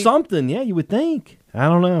got some to way... be something. Yeah, you would think. I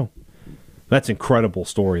don't know. That's an incredible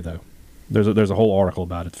story, though. There's a whole article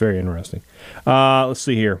about it. It's very interesting. Let's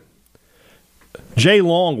see here. Jay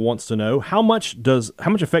Long wants to know how much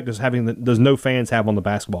effect does no fans have on the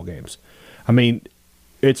basketball games? I mean,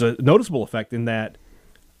 it's a noticeable effect in that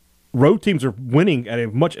road teams are winning at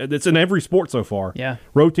it's in every sport so far. Yeah.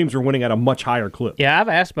 Road teams are winning at a much higher clip. Yeah, I've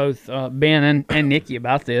asked both Ben and Nikki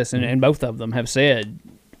about this, and both of them have said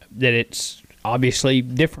that it's obviously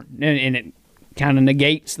different, and it kind of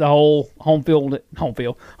negates the whole home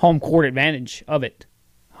court advantage of it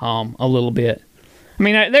a little bit. I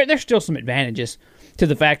mean, there's still some advantages to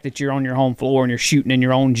the fact that you're on your home floor and you're shooting in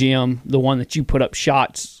your own gym, the one that you put up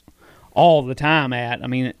shots all the time at. I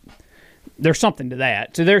mean, there's something to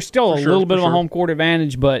that. So there's still a little bit of a home court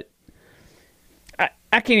advantage, but I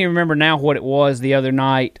can't even remember now what it was the other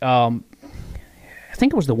night. I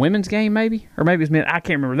think it was the women's game, maybe, or maybe it was men. I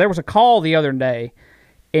can't remember. There was a call the other day,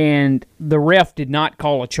 and the ref did not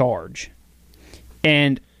call a charge.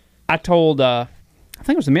 And I told, I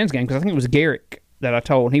think it was the men's game because I think it was Garrick that I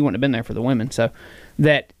told. He wouldn't have been there for the women. So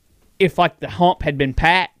that if the hump had been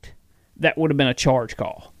packed, that would have been a charge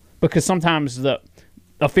call, because sometimes the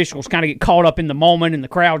officials kind of get caught up in the moment and the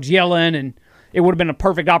crowd's yelling, and it would have been a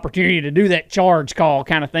perfect opportunity to do that charge call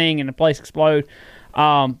kind of thing and the place explode.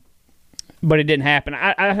 But it didn't happen.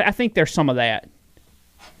 I think there's some of that.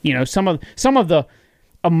 Some of the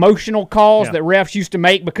emotional calls that refs used to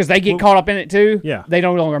make because they get caught up in it too. Yeah. They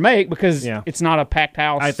no longer make because it's not a packed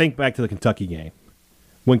house. I think back to the Kentucky game.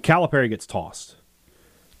 When Calipari gets tossed,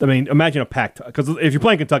 I mean, imagine a packed, because if you're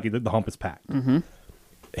playing Kentucky, the hump is packed. Mm-hmm.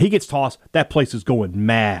 He gets tossed, that place is going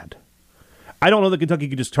mad. I don't know that Kentucky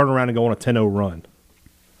could just turn around and go on a 10-0 run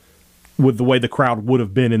with the way the crowd would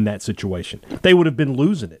have been in that situation. They would have been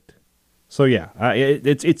losing it. So, yeah,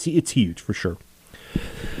 it's huge for sure.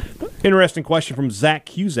 Interesting question from Zach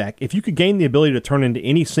Cusack. If you could gain the ability to turn into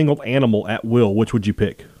any single animal at will, which would you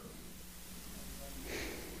pick?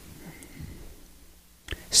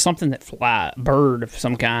 Something that fly, bird of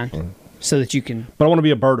some kind, so that you can... But I want to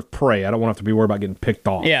be a bird of prey. I don't want to have to be worried about getting picked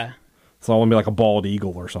off. Yeah. So I want to be like a bald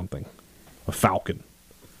eagle or something. A falcon.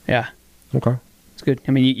 Yeah. Okay. It's good.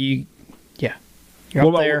 I mean, you're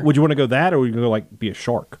up there. Would you want to go that, or would you go like be a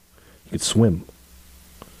shark? You could swim.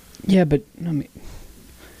 Yeah, but I mean,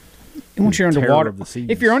 once you're underwater,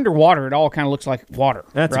 if you're underwater, it all kind of looks like water.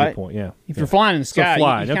 That's right? a good point. Yeah. If you're flying in the sky, you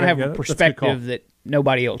kind of have a that's perspective that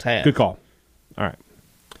nobody else has. Good call. All right.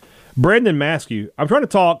 Brandon Maskew. I'm trying to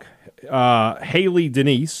talk Haley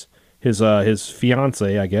Denise his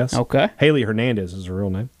fiance, I guess. Okay. Haley Hernandez is her real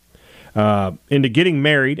name. Into getting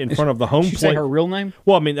married in front of the home Did you plate. say her real name?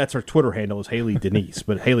 Well, I mean, that's her Twitter handle is Haley Denise,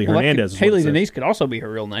 but Haley Hernandez is what it Haley says. Denise could also be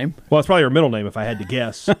her real name. Well, it's probably her middle name if I had to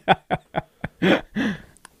guess.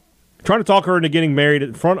 Trying to talk her into getting married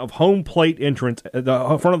in front of home plate entrance, at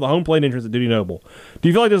Dudy Noble. Do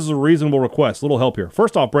you feel like this is a reasonable request? A little help here.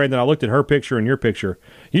 First off, Brandon, I looked at her picture and your picture.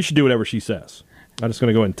 You should do whatever she says. I'm just going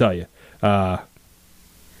to go ahead and tell you.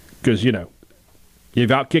 Because, you've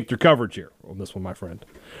outkicked your coverage here on this one, my friend.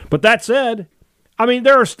 But that said, I mean,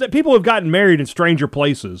 there are people who have gotten married in stranger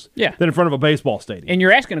places than in front of a baseball stadium. And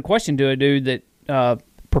you're asking a question to a dude that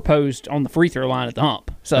proposed on the free throw line at the hump.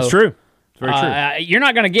 So that's true. It's very true. You're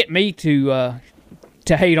not going to get me to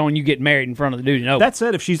hate on you getting married in front of the dude. No. That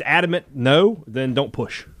said, if she's adamant no, then don't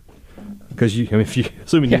push. Because if you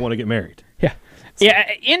assuming you want to get married. Yeah. Yeah.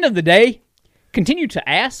 At the end of the day, continue to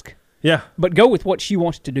ask. Yeah. But go with what she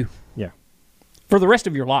wants to do. Yeah. For the rest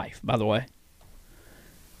of your life, by the way.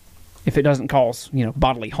 If it doesn't cause,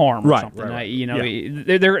 bodily harm or something. Right.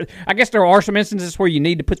 I guess there are some instances where you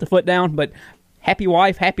need to put the foot down, but happy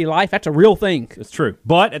wife, happy life, that's a real thing. It's true.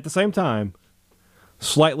 But at the same time,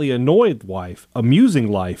 slightly annoyed wife,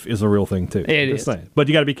 amusing life is a real thing too. It is. But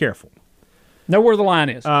you got to be careful. Know where the line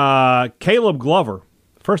is. Caleb Glover.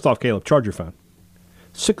 First off, Caleb, charge your phone.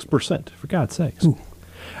 6%, for God's sakes.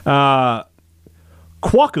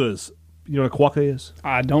 Quokkas. You know what a quokka is?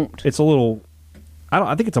 I don't. It's a little...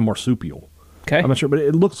 I think it's a marsupial. Okay. I'm not sure, but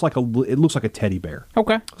it looks like a teddy bear.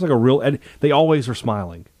 Okay. It's like a real... And they always are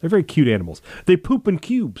smiling. They're very cute animals. They poop in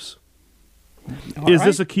cubes. Is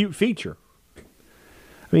this a cute feature? I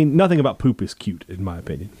mean, nothing about poop is cute, in my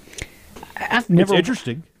opinion. It's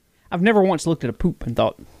interesting. I've never once looked at a poop and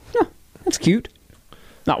thought, that's cute.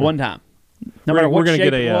 Not one time. No matter what shape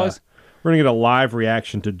it was. We're going to get a live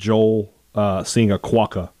reaction to Joel seeing a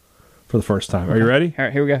quokka for the first time. Are you ready? All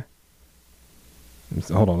right, here we go.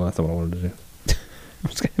 Hold on, that's not what I wanted to do. I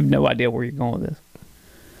just have no idea where you're going with this.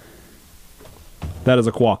 That is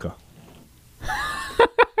a quokka.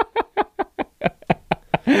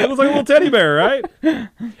 It looks like a little teddy bear, right?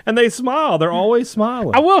 And they smile. They're always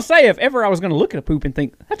smiling. I will say, if ever I was going to look at a poop and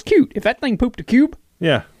think, that's cute. If that thing pooped a cube,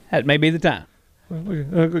 yeah, that may be the time.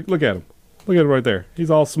 Look at him. Look at him right there. He's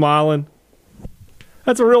all smiling.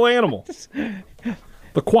 That's a real animal.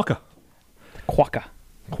 The quokka. Quokka.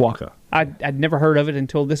 Quokka. I'd never heard of it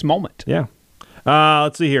until this moment. Yeah.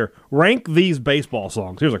 Let's see here. Rank these baseball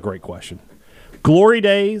songs. Here's a great question. Glory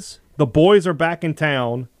Days, The Boys Are Back in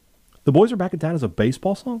Town. The Boys Are Back in Town is a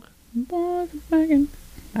baseball song?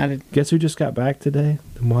 Guess who just got back today?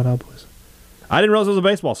 The White Out Boys. I didn't realize it was a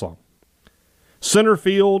baseball song. Center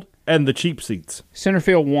Field and The Cheap Seats. Center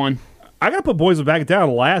Field won. I got to put Boys Are Back in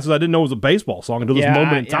Town last because I didn't know it was a baseball song until this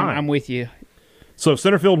moment in time. I'm with you. So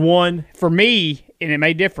Center Field won. For me, and it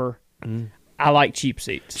may differ, I like Cheap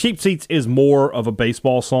Seats. Cheap Seats is more of a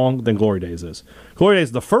baseball song than Glory Days is. Glory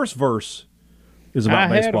Days, the first verse is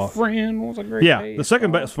about baseball. I had a friend was a great the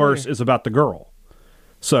second best verse is about the girl.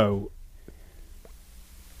 So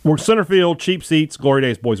we're Center Field, Cheap Seats, Glory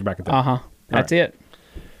Days, Boys Are Back in Town. That's it.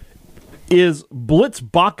 Is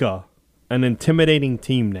Blitzbaka an intimidating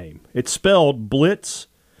team name? It's spelled Blitz,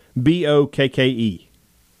 Bokke.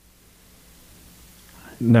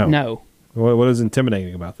 No. What is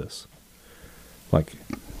intimidating about this? Like,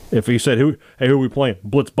 if you said, who are we playing?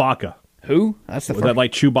 Blitzbaka. Who? That's the Was that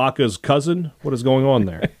like Chewbacca's cousin? What is going on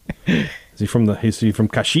there? Is he from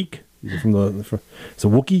Kashyyyk? Is he from it's a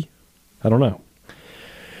Wookiee? I don't know.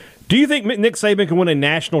 Do you think Nick Saban can win a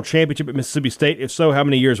national championship at Mississippi State? If so, how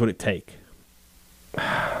many years would it take?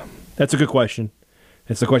 That's a good question.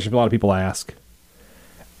 It's a question a lot of people ask.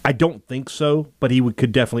 I don't think so, but he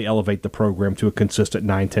could definitely elevate the program to a consistent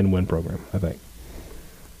 9-10 win program, I think.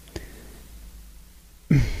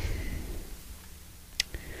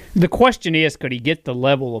 The question is, could he get the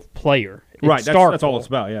level of player right, that's all it's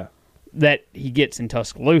about, yeah. that he gets in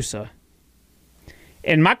Tuscaloosa?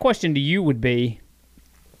 And my question to you would be,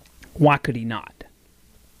 why could he not?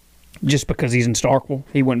 Just because he's in Starkville,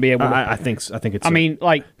 he wouldn't be able to? I think it's...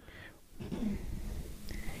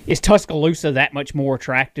 is Tuscaloosa that much more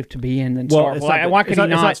attractive to be in than Starkville? Why could he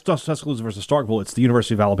not? It's not Tuscaloosa versus Starkville. It's the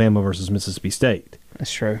University of Alabama versus Mississippi State.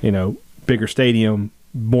 That's true. Bigger stadium,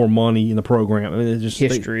 more money in the program. I mean, it's just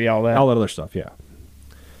history, all that other stuff. Yeah.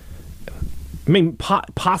 I mean,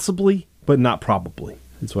 possibly, but not probably.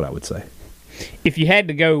 Is what I would say. If you had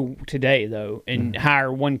to go today, though, and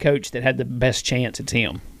hire one coach that had the best chance, it's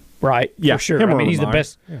him, right? Yeah, for sure. I mean, he's the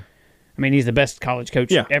best. Yeah. I mean, he's the best college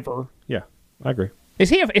coach ever. Yeah, I agree. Is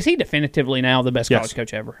he definitively now the best college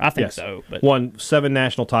coach ever? I think so. But won 7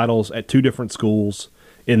 national titles at 2 different schools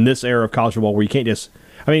in this era of college football where you can't just.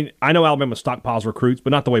 I mean, I know Alabama stockpiles recruits,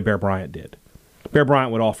 but not the way Bear Bryant did. Bear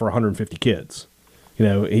Bryant would offer 150 kids. You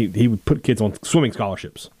know, he would put kids on swimming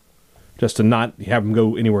scholarships just to not have them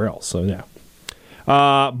go anywhere else. So, yeah.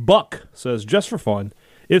 Buck says, just for fun,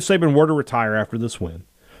 if Saban were to retire after this win,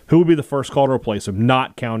 who would be the first call to replace him,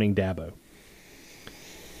 not counting Dabo?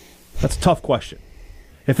 That's a tough question.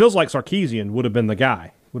 It feels like Sarkisian would have been the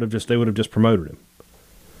guy. They would have just promoted him.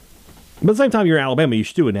 But at the same time, you're in Alabama, you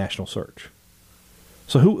should do a national search.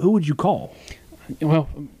 So who would you call? Well,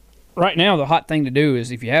 right now the hot thing to do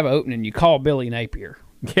is if you have an opening, you call Billy Napier.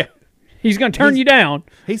 Yeah, he's going to turn you down.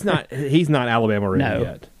 He's not Alabama ready No.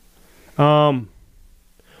 yet.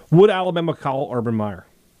 Would Alabama call Urban Meyer?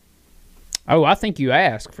 Oh, I think you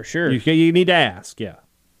ask for sure. You need to ask, yeah,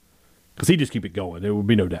 because he'd just keep it going. There would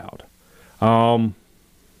be no doubt. Honestly,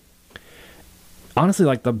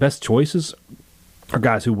 like the best choices are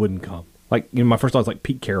guys who wouldn't come. Like, you know, my first thought was like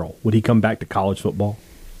Pete Carroll. Would he come back to college football?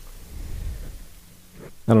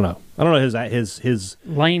 I don't know. His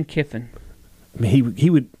Lane Kiffin. I mean, he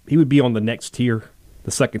would be on the next tier,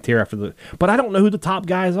 the second tier after the. But I don't know who the top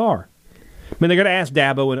guys are. I mean, they're going to ask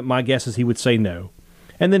Dabo, and my guess is he would say no.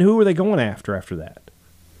 And then who are they going after that?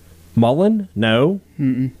 Mullen? No.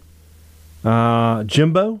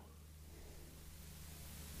 Jimbo?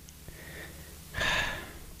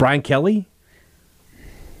 Brian Kelly?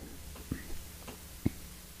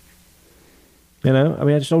 You know, I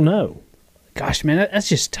mean, I just don't know. Gosh, man, that's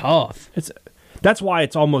just tough. That's why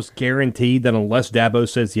it's almost guaranteed that unless Dabo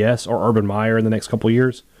says yes or Urban Meyer in the next couple of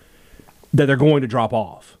years, that they're going to drop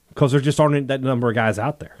off because there just aren't that number of guys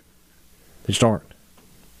out there. They just aren't.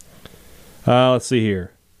 Let's see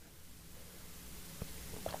here.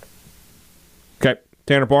 Okay,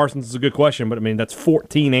 Tanner Parsons is a good question, but I mean that's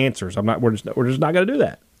 14 answers. We're just not going to do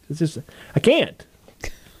that. It's just I can't.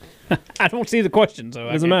 I don't see the question,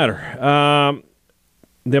 so Doesn't matter.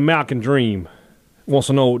 The American Dream wants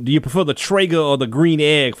to know: do you prefer the Traeger or the green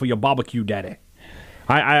egg for your barbecue, Daddy?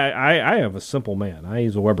 I have a simple man. I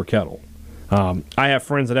use a Weber kettle. I have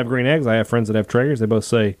friends that have green eggs. I have friends that have Traegers. They both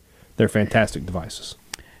say they're fantastic devices.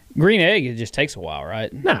 Green egg, it just takes a while,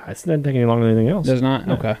 right? Nah, it doesn't take any longer than anything else. Does not?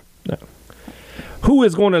 No. Okay. No. Who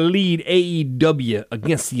is going to lead AEW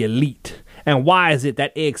against the Elite? And why is it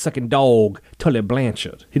that egg-sucking dog, Tully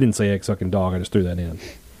Blanchard? He didn't say egg-sucking dog. I just threw that in.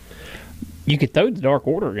 You could throw the Dark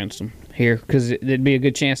Order against them here because it'd be a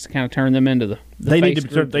good chance to kind of turn them into the They need face to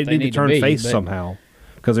group turn. They need to turn face somehow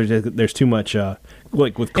because there's too much.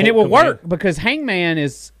 Like with Colt and it will Cabana. work because Hangman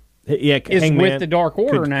is Hangman with the Dark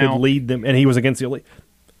Order now. Could lead them, and he was against the Elite.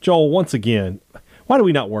 Joel, once again, why do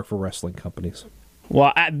we not work for wrestling companies?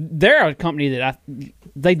 Well, they're a company that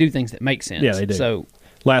they do things that make sense. Yeah, they do. So,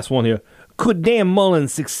 last one here. Could Dan Mullen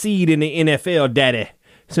succeed in the NFL, Daddy,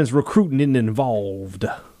 since recruiting isn't involved?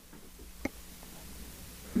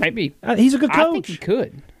 maybe He's a good coach. I think he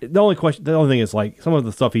could. The only thing is like some of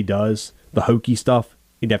the stuff he does, the hokey stuff,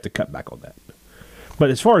 he'd have to cut back on that. But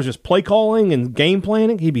as far as just play calling and game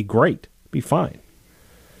planning, he'd be great. Be fine.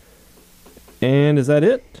 And is that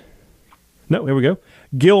it? No, here we go.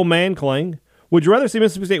 Gil Mankling. Would you rather see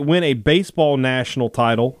Mississippi State win a baseball national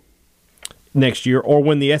title next year or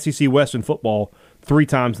win the SEC West in football 3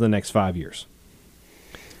 times in the next 5 years?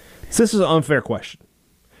 So this is an unfair question.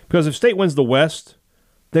 Because if State wins the West,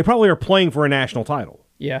 they probably are playing for a national title.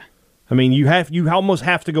 Yeah. I mean, you almost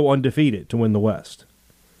have to go undefeated to win the West.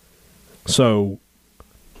 So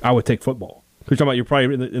I would take football. You're talking about you're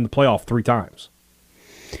probably in the playoff 3 times.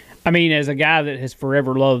 I mean, as a guy that has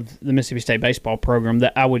forever loved the Mississippi State baseball program,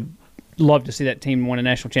 that I would love to see that team win a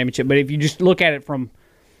national championship. But if you just look at it from,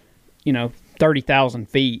 30,000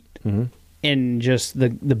 feet and just the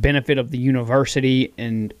benefit of the university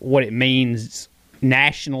and what it means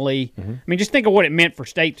nationally, I mean, just think of what it meant for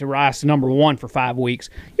State to rise to number 1 for 5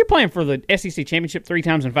 weeks. You're playing for the SEC championship 3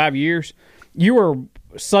 times in 5 years. You are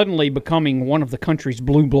suddenly becoming one of the country's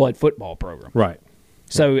blue blood football program. Right.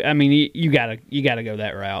 So, I mean, you gotta go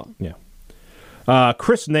that route. Yeah.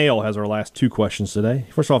 Chris Nail has our last 2 questions today.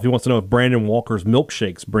 First of all, he wants to know if Brandon Walker's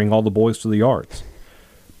milkshakes bring all the boys to the yards.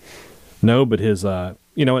 No, but his,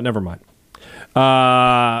 you know what? Never mind.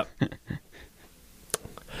 A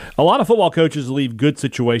lot of football coaches leave good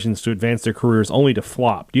situations to advance their careers only to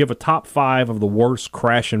flop. Do you have a top 5 of the worst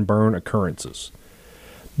crash and burn occurrences?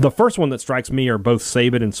 The first one that strikes me are both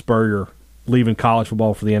Saban and Spurrier leaving college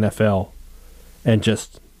football for the NFL and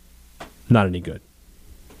just not any good.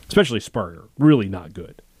 Especially Spurrier. Really not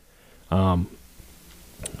good.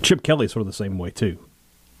 Chip Kelly's sort of the same way, too.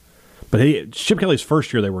 But Chip Kelly's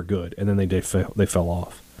first year they were good, and then they fell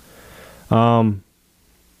off.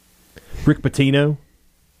 Rick Pitino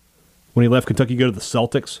when he left Kentucky to go to the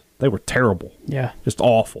Celtics. They were terrible. Yeah. Just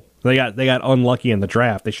awful. They got unlucky in the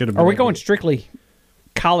draft. They should have been. Are we going strictly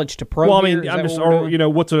college to pro? Well, I here? mean, I'm just, or, you know,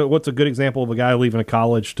 what's a good example of a guy leaving a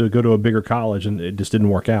college to go to a bigger college and it just didn't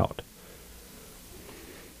work out?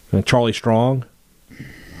 And Charlie Strong.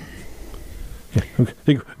 Yeah, I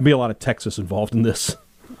think there'd be a lot of Texas involved in this.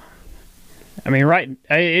 I mean, right?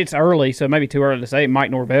 It's early, so maybe too early to say.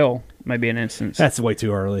 Mike Norvell may be an instance. That's way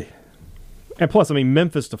too early. And plus, I mean,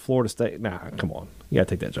 Memphis to Florida State. Nah, come on, you got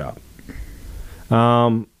to take that job.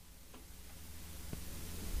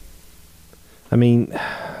 I mean,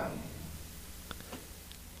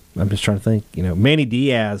 I'm just trying to think. You know, Manny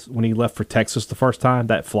Diaz, when he left for Texas the first time,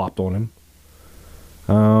 that flopped on him.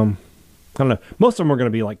 I don't know. Most of them are going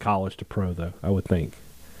to be like college to pro, though, I would think.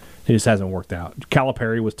 It just hasn't worked out.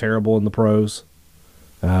 Calipari was terrible in the pros.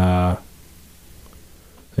 You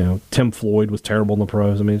know, Tim Floyd was terrible in the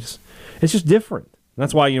pros. I mean, it's just different.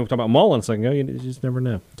 That's why, you know, we talked about Mullen a second ago. You just never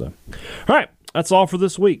know. So, all right. That's all for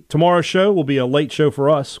this week. Tomorrow's show will be a late show for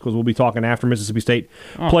us because we'll be talking after Mississippi State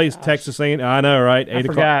plays Texas A&M. I know, right?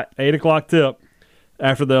 8 o'clock tip.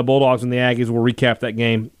 After the Bulldogs and the Aggies, we'll recap that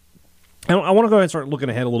game. And I want to go ahead and start looking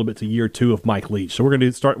ahead a little bit to year 2 of Mike Leach. So we're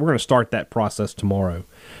going to start that process tomorrow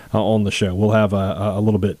on the show. We'll have a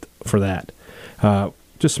little bit for that.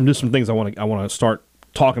 Just some things I want to start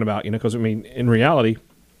talking about. You know, because I mean, in reality,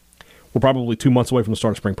 we're probably 2 months away from the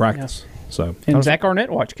start of spring practice. Yes. So, and Zach Arnett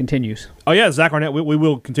watch continues. Oh yeah, Zach Arnett. We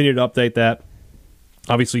will continue to update that.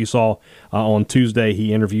 Obviously, you saw on Tuesday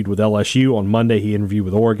he interviewed with LSU. On Monday he interviewed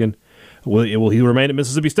with Oregon. Will he remain at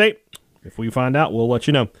Mississippi State? If we find out, we'll let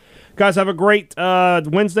you know. Guys, have a great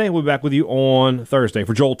Wednesday. We'll be back with you on Thursday.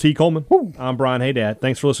 For Joel T. Coleman, I'm Brian Haydad.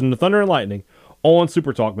 Thanks for listening to Thunder and Lightning on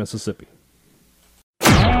Super Talk Mississippi.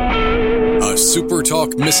 A Super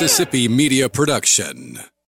Talk Mississippi media production.